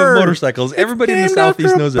ninja a of bird. motorcycles. Everybody in the Named Southeast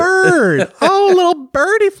after a knows it. bird. Oh, little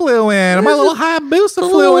birdie flew in. My little Hayabusa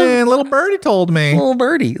flew in. Little birdie told me. Little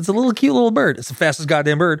birdie. It's a little cute little bird. It's the fastest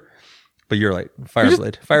goddamn bird. But you're right.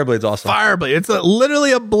 Fireblade. Fireblade's awesome. Fireblade. It's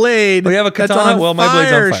literally a blade. Oh, you have a that's katana? on Well, my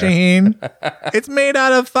blade's on fire. Shaheen. It's made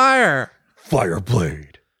out of fire.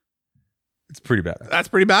 Fireblade. It's pretty badass. That's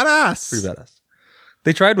pretty badass. Pretty badass.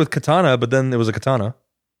 They tried with katana, but then it was a katana.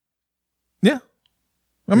 Yeah.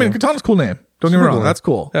 I mean, katana's a cool name. Don't get me Super wrong. cool. That's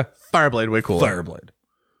cool. Yeah. Fireblade, way cooler. Fireblade.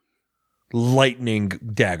 Lightning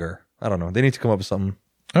dagger. I don't know. They need to come up with something.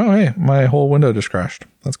 Oh, hey, my whole window just crashed.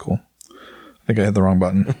 That's cool. I think I hit the wrong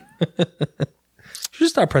button. You should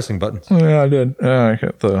start pressing buttons. Oh, yeah, I did. I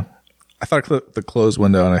thought I clicked the close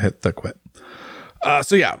window and I hit the quit.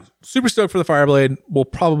 So yeah, super stoked for the Fireblade. We'll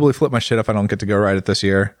probably flip my shit if I don't get to go ride it this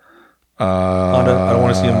year. Honda, I don't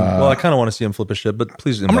want to see him. Well, I kind of want to see him flip his shit, but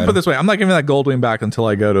please I'm gonna put it this way: I'm not giving that Goldwing back until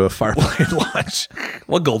I go to a Fireblade launch.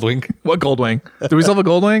 What Goldwing? What Goldwing? Do we still have a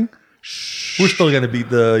Goldwing? We're still going to beat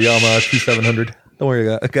the Yamaha T700. Don't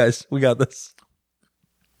worry, guys. We got this.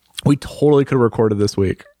 We totally could have recorded this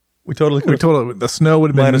week. We totally could. The snow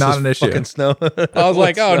would have been not an issue. Fucking snow. I was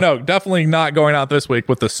like, oh no, definitely not going out this week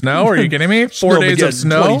with the snow. Are you kidding me? 4 days of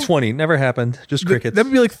snow. 2020 never happened. Just crickets.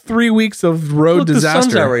 That'd be like 3 weeks of road disaster. The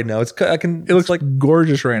sun's out right now. It looks like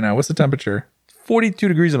gorgeous right now. What's the temperature? 42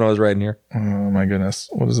 degrees when I was riding here. Oh my goodness.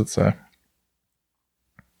 What does it say?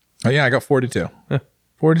 Oh yeah, I got 42.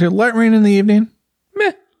 42. Light rain in the evening.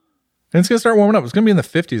 Meh. And it's gonna start warming up. It's gonna be in the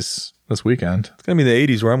 50s this weekend. It's gonna be the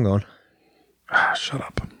 80s where I'm going. Ah, shut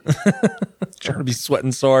up. I'm gonna be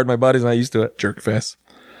sweating so hard. My body's not used to it. Jerk face.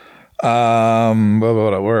 Where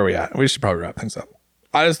are we at? We should probably wrap things up.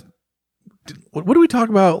 What did we talk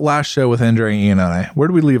about last show with Andre and Ian and I? Where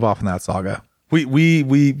did we leave off in that saga?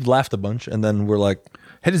 We laughed a bunch and then we're like,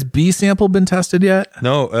 had his B sample been tested yet?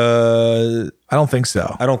 No, I don't think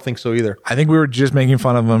so. I don't think so either. I think we were just making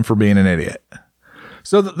fun of him for being an idiot.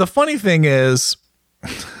 So the funny thing is,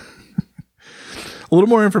 a little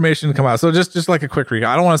more information to come out. So just like a quick recap.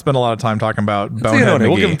 I don't want to spend a lot of time talking about Bonehead McGee.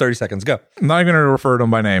 We'll give him 30 seconds. Go. I'm not even going to refer to him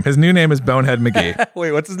by name. His new name is Bonehead McGee.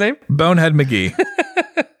 Wait, what's his name? Bonehead McGee.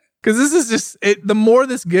 Because this is just it. The more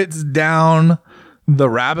this gets down the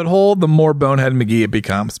rabbit hole, the more Bonehead McGee it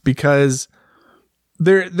becomes. Because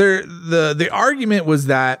the argument was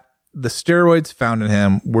that the steroids found in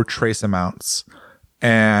him were trace amounts,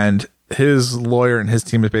 and his lawyer and his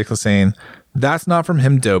team is basically saying that's not from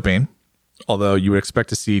him doping. Although you would expect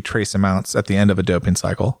to see trace amounts at the end of a doping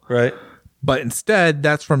cycle. Right. But instead,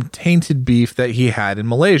 that's from tainted beef that he had in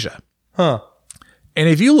Malaysia. Huh. And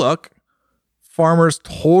if you look, farmers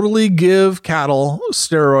totally give cattle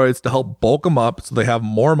steroids to help bulk them up so they have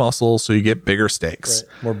more muscle so you get bigger steaks.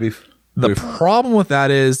 Right. More beef. The problem with that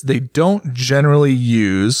is they don't generally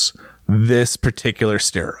use this particular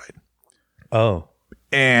steroid. Oh.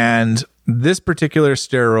 And this particular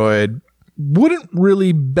steroid wouldn't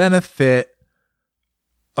really benefit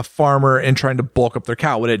a farmer in trying to bulk up their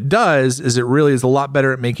cow. What it does is it really is a lot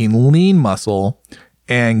better at making lean muscle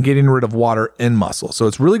and getting rid of water in muscle. So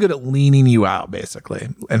it's really good at leaning you out, basically,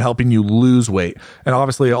 and helping you lose weight. And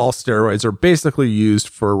obviously all steroids are basically used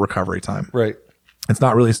for recovery time. Right. It's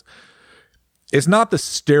not the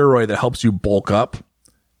steroid that helps you bulk up.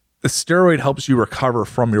 The steroid helps you recover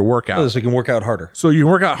from your workout. Oh, so you can work out harder. So you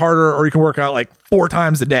can work out harder, or you can work out like 4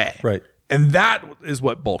 times a day. Right. And that is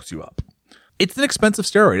what bulks you up. It's an expensive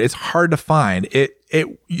steroid. It's hard to find.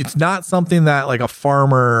 It's not something that like a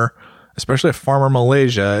farmer, especially a farmer in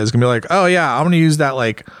Malaysia, is gonna be like, oh yeah, I'm gonna use that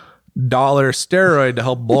like $1 steroid to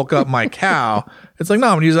help bulk up my cow. It's like, no,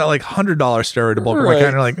 I'm gonna use that like $100 steroid to bulk up my cow.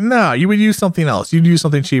 And you're like, no, you would use something else. You'd use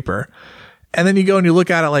something cheaper. And then you go and you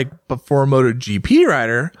look at it like, but for a MotoGP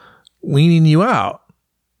rider, leaning you out,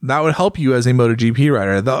 that would help you as a MotoGP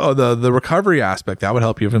rider. The recovery aspect, that would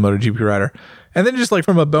help you as a MotoGP rider. And then just like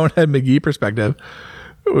from a Bonehead McGee perspective,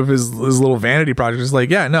 with his little vanity project, it's like,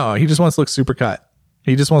 yeah, no, he just wants to look super cut.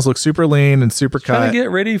 He just wants to look super lean and super cut. Trying to get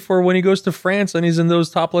ready for when he goes to France and he's in those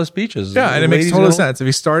topless beaches. Yeah, and it makes total sense. If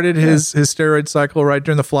he started his steroid cycle right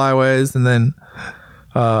during the flyways and then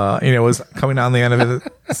was coming down the end of it,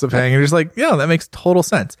 Sepang, and you're just like, yeah, that makes total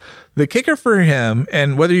sense. The kicker for him,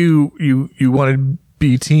 and whether you want to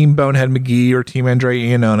be team Bonehead McGee or team Andre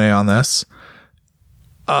Iannone on this,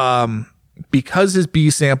 because his B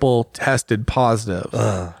sample tested positive,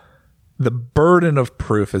 the burden of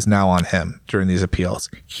proof is now on him during these appeals.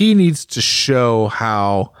 He needs to show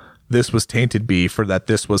how this was tainted beef or that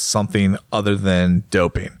this was something other than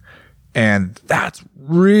doping. And that's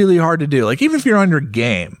really hard to do. Like, even if you're on your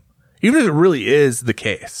game, even if it really is the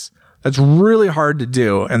case, that's really hard to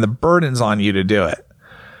do. And the burden's on you to do it.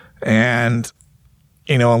 And,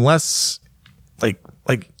 unless like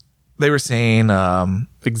they were saying,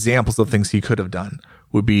 examples of things he could have done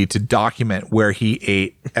would be to document where he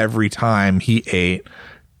ate every time he ate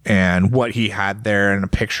and what he had there and a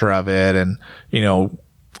picture of it. And,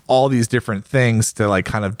 all these different things to like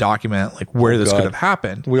kind of document like where this could have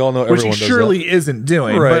happened. We all know which everyone he surely isn't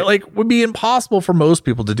doing, right. But like would be impossible for most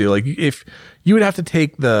people to do. Like if you would have to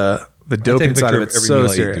take the doping side of it so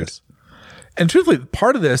serious. And truthfully,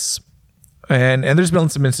 part of this, and there's been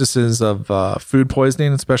some instances of food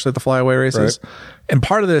poisoning, especially at the flyaway races. Right. And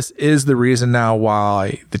part of this is the reason now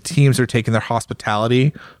why the teams are taking their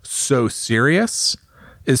hospitality so serious,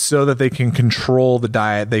 is so that they can control the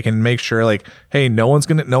diet. They can make sure like, hey, no one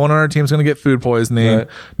on our team is going to get food poisoning. Right.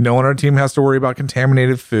 No one on our team has to worry about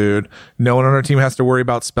contaminated food. No one on our team has to worry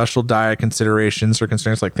about special diet considerations or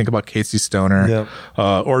concerns. Like think about Casey Stoner,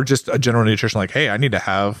 or just a general nutrition. Like, hey, I need to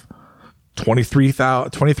have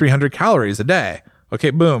 2,300 calories a day.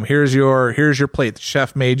 Okay, boom. Here's your plate. The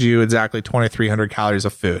chef made you exactly 2,300 calories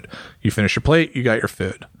of food. You finish your plate, you got your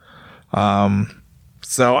food.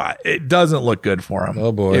 So it doesn't look good for him.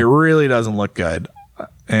 Oh, boy. It really doesn't look good.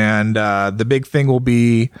 And the big thing will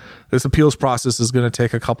be this appeals process is going to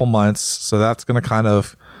take a couple months. So that's going to kind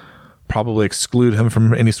of probably exclude him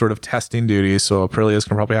from any sort of testing duties. So Aprilia's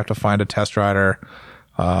going to probably have to find a test rider.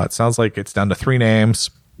 It sounds like it's down to 3 names.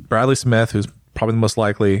 Bradley Smith, who's probably the most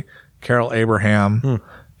likely, Carol Abraham,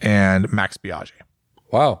 and Max Biaggi.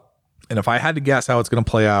 Wow. And if I had to guess how it's going to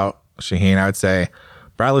play out, Shaheen, I would say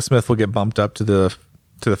Bradley Smith will get bumped up to the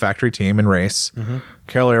factory team and race.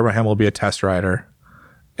 Carol Abraham will be a test rider.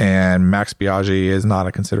 And Max Biaggi is not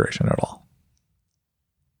a consideration at all.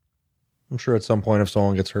 I'm sure at some point if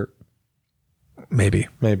someone gets hurt. Maybe.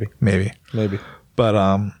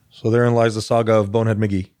 But So therein lies the saga of Bonehead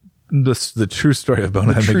McGee. the true story of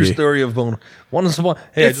Bonehead True McGee. story of Bonehead.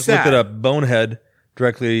 Hey, I It's just sad. looked it up. Bonehead,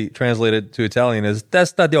 directly translated to Italian, is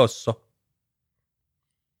testa di osso.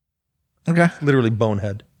 Okay. Literally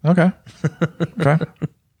bonehead. Okay. Okay.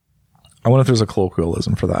 I wonder if there's a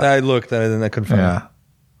colloquialism for that. I looked at it and I couldn't find it. Yeah.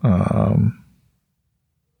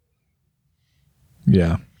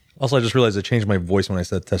 Yeah. Also, I just realized I changed my voice when I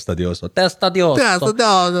said testa di osso. Testa di osso.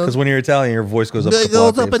 Because when you're Italian, your voice goes up. It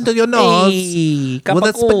goes up into your nose. Hey, Well,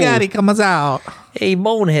 the gabagool. spaghetti comes out. Hey,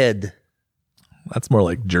 bonehead. That's more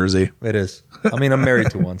like Jersey. It is. I mean, I'm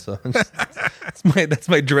married to one, so that's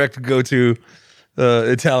my direct go-to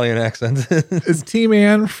Italian accent. Is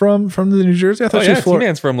T-Man from the New Jersey? I thought Oh she yeah, was Florida.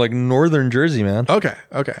 T-Man's from like northern Jersey, man. Okay.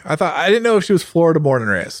 I didn't know if she was Florida born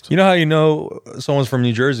and raised. You know how you know someone's from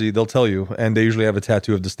New Jersey? They'll tell you, and they usually have a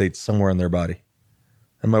tattoo of the state somewhere on their body.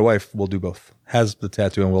 And my wife will do both. Has the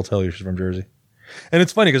tattoo and will tell you she's from Jersey. And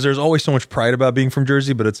it's funny because there's always so much pride about being from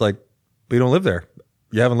Jersey, but it's like, we don't live there.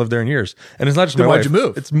 You haven't lived there in years. And it's not just Then my why'd wife. you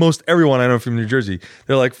move? It's most everyone I know from New Jersey.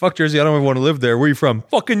 They're like, fuck Jersey, I don't even want to live there. Where are you from?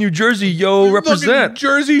 Fucking New Jersey, yo, represent. Fucking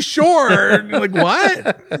Jersey Shore. You're like, what?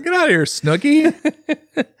 Get out of here, Snooky.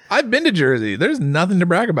 I've been to Jersey. There's nothing to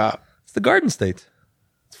brag about. It's the garden state.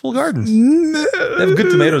 It's full gardens. They have good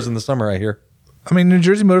tomatoes in the summer, I hear. I mean, New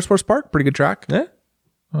Jersey Motorsports Park, pretty good track. Yeah.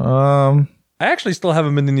 I actually still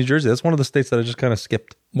haven't been to New Jersey. That's one of the states that I just kind of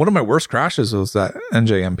skipped. One of my worst crashes was that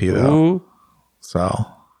NJMP though. Ooh. So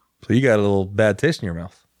So you got a little bad taste in your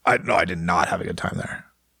mouth. I did not have a good time there.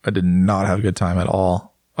 I did not have a good time at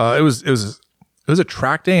all. It was a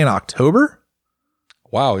track day in October.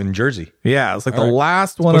 Wow, in Jersey. Yeah, it was like All the right.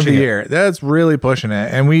 last one of the pushing it. year. That's really pushing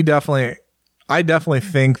it. And I definitely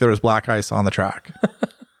think there was black ice on the track.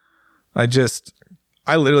 I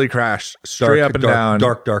literally crashed straight up and down.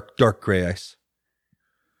 Dark gray ice.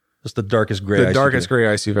 Just the darkest gray ice. The you darkest can- gray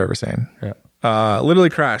ice you've ever seen. Yeah. Literally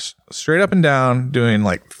crashed straight up and down, doing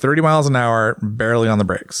like 30 miles an hour, barely on the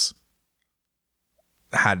brakes.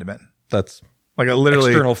 Had to been. That's Like I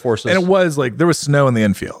literally external forces. And it was like there was snow in the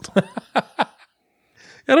infield.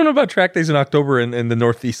 I don't know about track days in October in the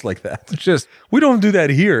Northeast like that. It's just We don't do that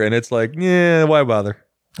here. And it's like, yeah, why bother?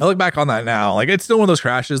 I look back on that now. Like it's still one of those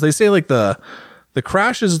crashes. They say like the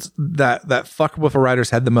crashes that fuck with a rider's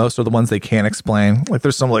head the most are the ones they can't explain. Like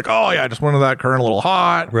there's some like, oh yeah, I just went into that current a little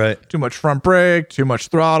hot. Right. Too much front brake, too much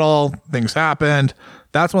throttle, things happened.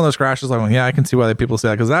 That's one of those crashes like, well, yeah, I can see why people say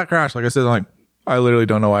that. Because that crash, like I said, like I literally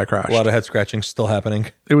don't know why I crashed. A lot of head scratching still happening.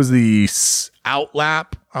 It was the out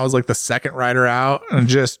lap. I was like the second rider out and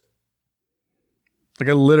just like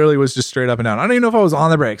I literally was just straight up and down. I don't even know if I was on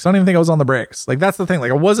the brakes. I don't even think I was on the brakes. Like that's the thing.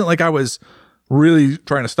 Like it wasn't like I was really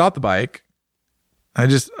trying to stop the bike. I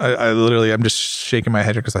literally, I'm just shaking my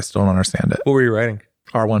head because I still don't understand it. What were you riding?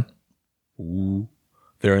 R1. Ooh.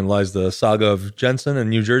 Therein lies the saga of Jensen and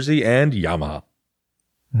New Jersey and Yamaha.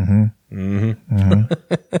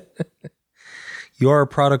 You are a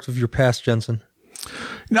product of your past, Jensen.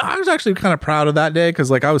 No, I was actually kind of proud of that day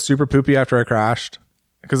because like I was super poopy after I crashed.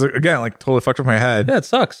 Because again, like totally fucked with my head. Yeah, it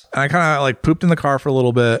sucks. And I kind of like pooped in the car for a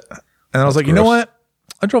little bit. And I was like, you know gross. what?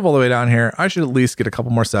 I drove all the way down here. I should at least get a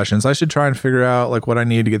couple more sessions. I should try and figure out like what I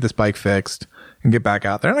need to get this bike fixed and get back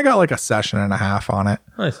out there. And I got like a session and a half on it.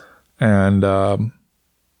 Nice. And I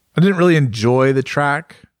didn't really enjoy the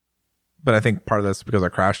track, but I think part of that's because I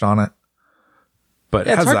crashed on it. But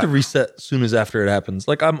Yeah, it's has hard that- to reset as soon as after it happens.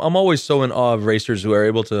 Like I'm always so in awe of racers who are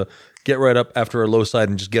able to get right up after a low side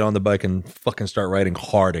and just get on the bike and fucking start riding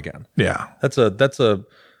hard again. Yeah. That's a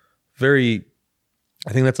very,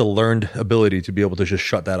 I think that's a learned ability to be able to just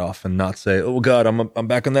shut that off and not say, "Oh God, I'm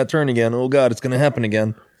back on that turn again. Oh God, it's going to happen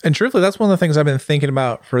again." And truthfully, that's one of the things I've been thinking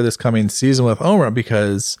about for this coming season with OMRA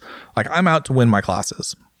because like I'm out to win my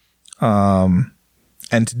classes. And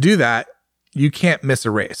to do that, you can't miss a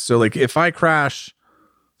race. So like if I crash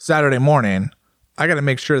Saturday morning, I got to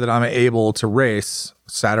make sure that I'm able to race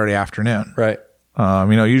Saturday afternoon. Right.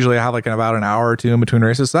 Usually I have like about an hour or two in between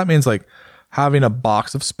races. So that means like having a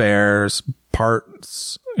box of spares,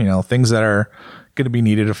 parts, things that are going to be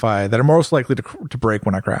needed that are most likely to break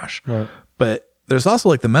when I crash. Right. But there's also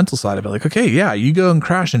like the mental side of it. Like, okay, yeah, you go and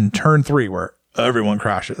crash in turn 3 where everyone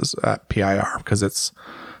crashes at PIR because it's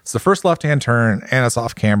the first left-hand turn and it's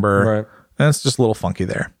off camber. Right. And it's just a little funky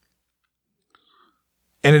there.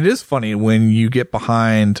 And it is funny when you get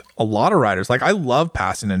behind a lot of riders. Like, I love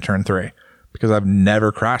passing in turn 3 because I've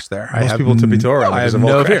never crashed there. Most people tippy-toe around I because have they've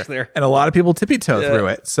all no fear. crashed there. And a lot of people tippy-toe through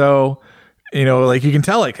it. So, like you can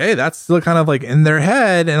tell, like, hey, that's still kind of like in their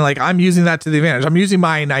head. And like, I'm using that to the advantage. I'm using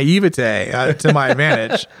my naivete to my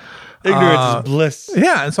advantage. Ignorance is bliss.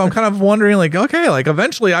 Yeah. And so I'm kind of wondering, like, okay, like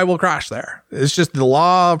eventually I will crash there. It's just the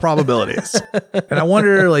law of probabilities. And I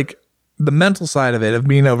wonder, like, the mental side of it, of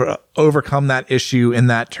being overcome that issue in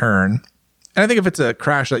that turn. And I think if it's a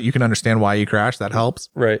crash that you can understand why you crashed, that helps.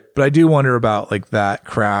 Right. But I do wonder about like that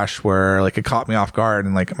crash where like it caught me off guard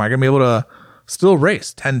and like, am I going to be able to still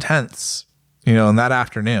race 10/10ths, in that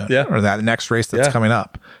afternoon or that next race that's coming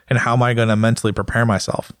up? And how am I going to mentally prepare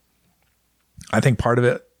myself? I think part of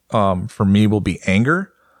it for me will be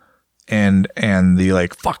anger and the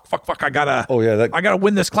like, fuck, I gotta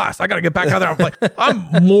win this class. I gotta get back out there. I'm like,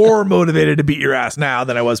 I'm more motivated to beat your ass now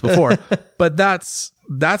than I was before. But that's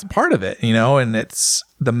part of it, and it's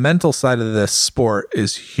the mental side of this sport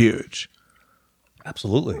is huge.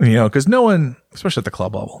 Absolutely. Because no one, especially at the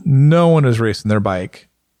club level, no one is racing their bike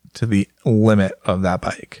to the limit of that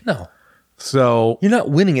bike. No. So you're not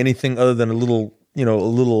winning anything other than a little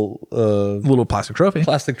plastic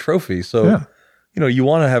trophy. So, you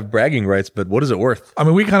want to have bragging rights, but what is it worth? I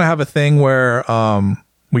mean, we kind of have a thing where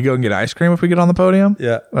we go and get ice cream if we get on the podium.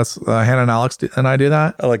 Yeah. That's Hannah and Alex and I do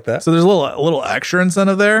that. I like that. So there's a little extra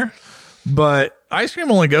incentive there, but ice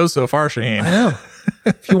cream only goes so far, Shane. I know.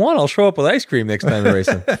 If you want, I'll show up with ice cream next time you're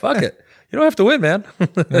racing. Fuck it. You don't have to win, man.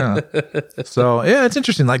 Yeah. So, yeah, it's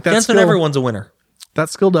interesting. Like that's Jensen, everyone's a winner. That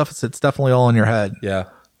skill deficit's definitely all in your head. Yeah.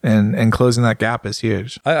 And closing that gap is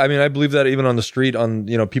huge. I mean, I believe that even on the street,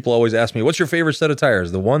 people always ask me, what's your favorite set of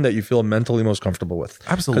tires? The one that you feel mentally most comfortable with.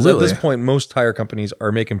 Absolutely. Because at this point, most tire companies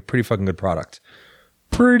are making pretty fucking good product.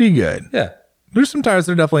 Pretty good. Yeah. There's some tires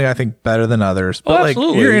that are definitely, I think, better than others. But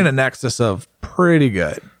absolutely. You're in a nexus of pretty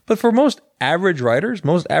good. But for most average riders,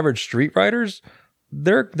 most average street riders,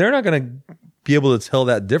 they're not going to be able to tell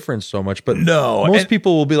that difference so much. But no, most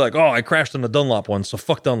people will be like, oh, I crashed in a Dunlop one, so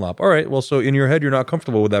fuck Dunlop. All right, well, so in your head, you're not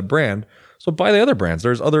comfortable with that brand. So buy the other brands.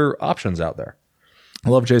 There's other options out there. I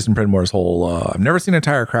love Jason Pridmore's whole, I've never seen a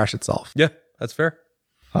tire crash itself. Yeah, that's fair.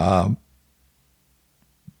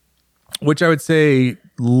 Which I would say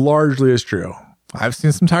largely is true. I've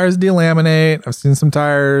seen some tires delaminate. I've seen some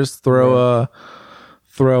tires throw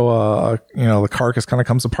the carcass kind of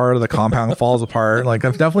comes apart or the compound falls apart. Like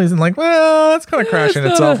I've definitely seen like, well, that's kind of crashing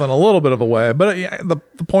itself in a little bit of a way. But the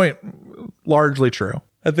point largely true.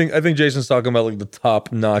 I think Jason's talking about like the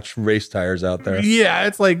top notch race tires out there. Yeah,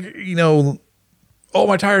 it's like, oh,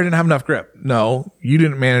 my tire didn't have enough grip. No, you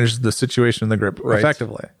didn't manage the situation in the grip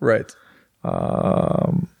effectively. Right.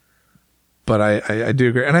 But I do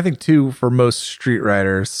agree. And I think too, for most street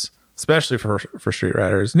riders, especially for street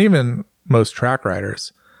riders and even most track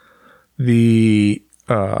riders, the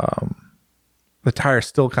tire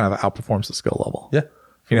still kind of outperforms the skill level. Yeah.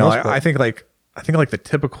 I think like the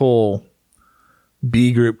typical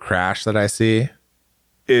B group crash that I see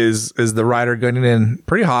is the rider going in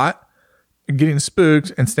pretty hot, getting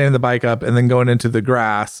spooked and standing the bike up and then going into the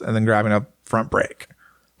grass and then grabbing a front brake.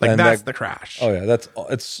 Like that's the crash. Oh yeah,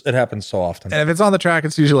 it happens so often. And if it's on the track,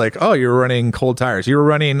 it's usually like, oh, you're running cold tires. You were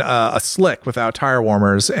running a slick without tire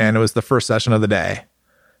warmers, and it was the first session of the day,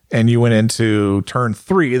 and you went into turn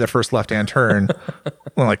 3, the first left-hand turn,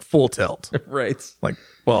 like full tilt. Right. Like,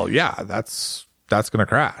 well, yeah, that's gonna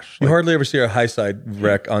crash. You hardly ever see a high side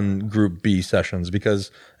wreck on Group B sessions because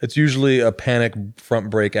it's usually a panic front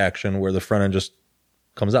brake action where the front end just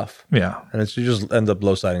comes off. Yeah, and you just end up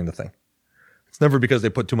low siding the thing. It's never because they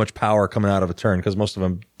put too much power coming out of a turn, because most of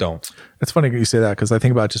them don't. It's funny you say that because I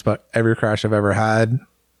think about just about every crash I've ever had,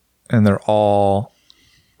 and they're all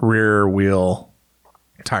rear wheel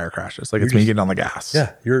tire crashes. Like it's me getting on the gas.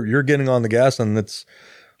 Yeah, you're getting on the gas, and it's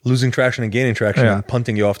losing traction and gaining traction and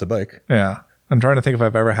punting you off the bike. Yeah. I'm trying to think if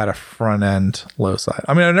I've ever had a front end low side.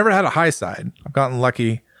 I mean, I've never had a high side. I've gotten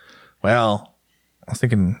lucky. Well, I was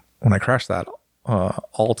thinking when I crashed that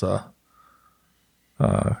Alta,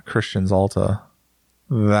 Christian's Alta,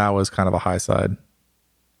 that was kind of a high side.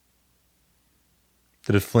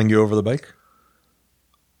 Did it fling you over the bike?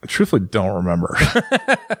 I truthfully don't remember.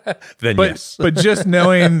 Then but, yes. But just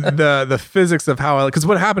knowing the physics of how because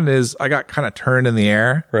what happened is I got kind of turned in the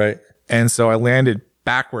air. Right. And so I landed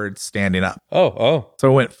backwards standing up. Oh. So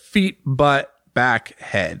it went feet, butt, back,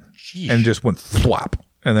 head, and just went thwap,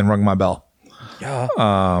 and then rung my bell. Yeah.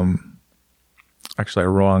 Actually, I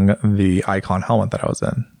rung the Icon helmet that I was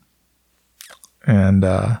in, and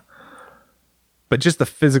but just the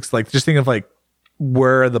physics, like just think of like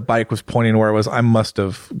where the bike was pointing, where it was. It must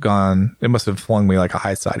have flung me like a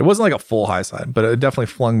high side. It wasn't like a full high side, but it definitely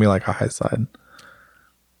flung me like a high side.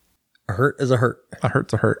 A hurt is a hurt. A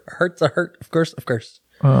hurt's a hurt. A hurt's a hurt. Of course.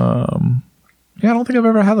 Yeah, I don't think I've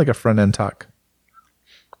ever had like a front end tuck.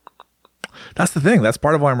 That's the thing. That's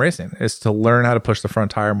part of why I'm racing, is to learn how to push the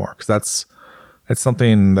front tire more, because it's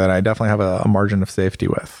something that I definitely have a margin of safety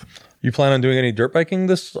with. You plan on doing any dirt biking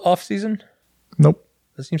this off season? Nope.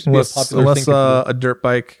 That seems to be a popular thing. Unless a dirt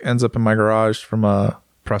bike ends up in my garage from a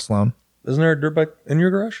press loan. Isn't there a dirt bike in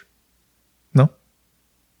your garage? No.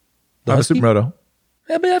 The I have a Husky? Supermoto.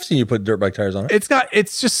 Yeah, but I've seen you put dirt bike tires on it.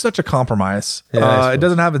 It's just such a compromise. Yeah, I suppose. It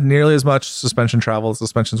doesn't have nearly as much suspension travel. The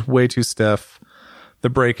suspension's way too stiff. The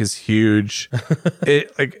brake is huge.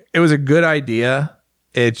 It was a good idea.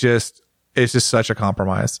 It's just such a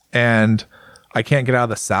compromise. And I can't get out of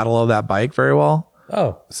the saddle of that bike very well.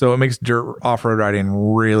 Oh. So it makes dirt off-road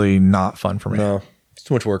riding really not fun for me. No. It's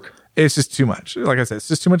too much work. It's just too much. Like I said, it's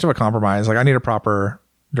just too much of a compromise. Like I need a proper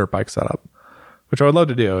dirt bike setup, which I would love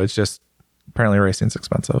to do. It's just apparently racing's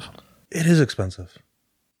expensive. It is expensive.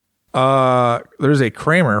 There's a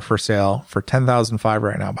Kramer for sale for $10,500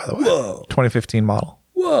 right now, by the way. Whoa. 2015 model.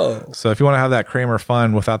 Whoa. So if you want to have that Kramer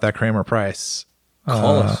fun without that Kramer price,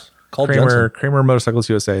 Call us. Call Kramer Jensen. Motorcycles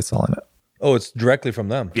USA is selling it. Oh, it's directly from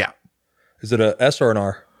them. Yeah. Is it a S or an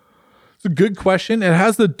R? It's a good question. It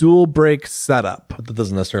has the dual brake setup, But that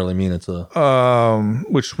doesn't necessarily mean it's a...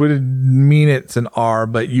 which would mean it's an R,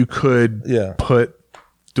 but you could Yeah. put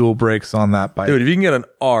dual brakes on that bike. Dude, if you can get an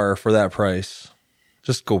R for that price,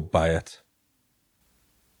 just go buy it.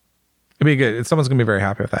 It'd be good. Someone's gonna be very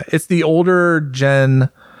happy with that. It's the older gen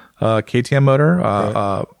KTM motor.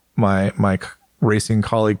 My racing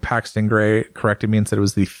colleague Paxton Gray corrected me and said it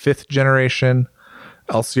was the 5th generation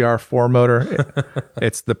LCR4 motor.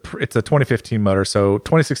 It's a 2015 motor. So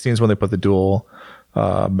 2016 is when they put the dual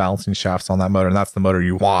balancing shafts on that motor, and that's the motor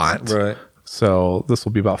you want. Right. So this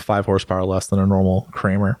will be about 5 horsepower less than a normal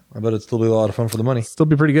Kramer. I bet it'd still be a lot of fun for the money. Still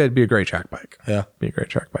be pretty good. It'd be a great track bike. Yeah. Be a great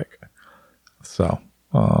track bike. So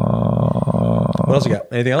What else you got?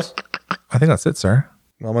 Anything else? I think that's it, sir.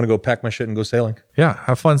 I'm going to go pack my shit and go sailing. Yeah,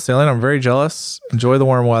 have fun sailing. I'm very jealous. Enjoy the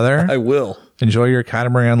warm weather. I will. Enjoy your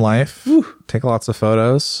catamaran life. Take lots of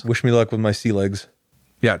photos. Wish me luck with my sea legs.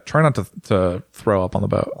 Yeah, try not to throw up on the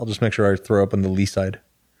boat. I'll just make sure I throw up on the lee side.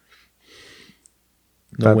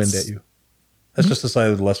 No wind at you. That's just the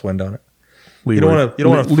side with less wind on it. Leeward. You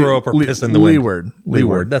don't want to throw up or piss in the wind. Leeward.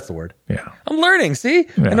 Leeward. That's the word. Yeah. I'm learning. See,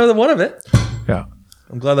 Yeah. I know the one of it. Yeah.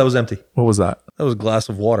 I'm glad that was empty. What was that? That was a glass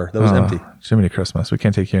of water. That was empty. Jiminy Christmas. We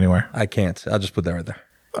can't take you anywhere. I can't. I'll just put that right there.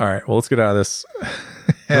 All right. Well, let's get out of this.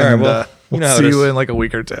 All right. Well, we'll you know how see it you is. in like a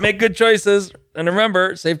week or two. Make good choices, and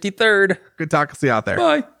remember, safety third. Good talk. See you out there.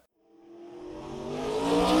 Bye.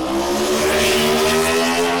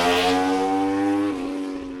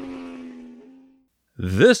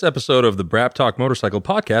 This episode of the Brap Talk Motorcycle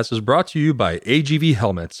Podcast is brought to you by AGV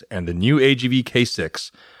Helmets and the new AGV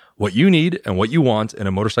K6. What you need and what you want in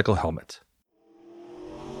a motorcycle helmet.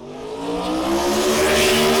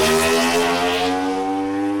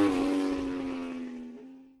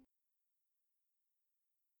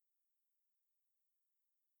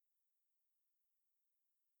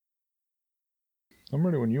 I'm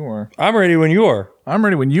ready when you are. I'm ready when you are. I'm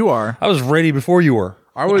ready when you are. I was ready before you were.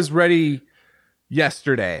 I was ready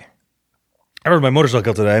yesterday. I rode my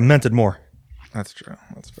motorcycle today. I meant it more. That's true.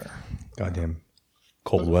 That's fair. Goddamn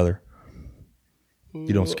cold weather.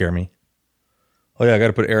 You don't scare me. Oh yeah, I got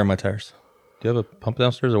to put air in my tires. Do you have a pump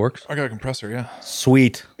downstairs that works? I got a compressor, yeah.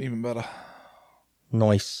 Sweet. Even better.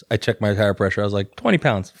 Nice. I checked my tire pressure. I was like, 20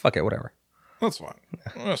 pounds. Fuck it, whatever. That's fine.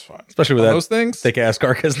 That's fine. Especially with On that those things? thick ass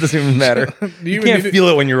carcass. Doesn't even matter. you You can't need feel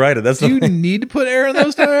it when you ride it. That's Do you the need to put air in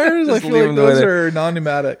those tires? I Just feel leave like them the way those they- are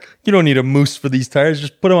non-pneumatic. You don't need a moose for these tires.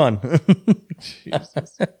 Just put them on.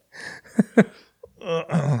 Jesus.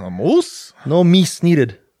 A moose? No meese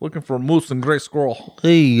needed. Looking for a moose and gray squirrel.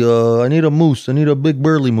 Hey, I need a moose. I need a big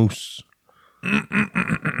burly moose.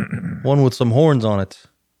 One with some horns on it.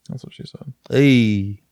 That's what she said. Hey.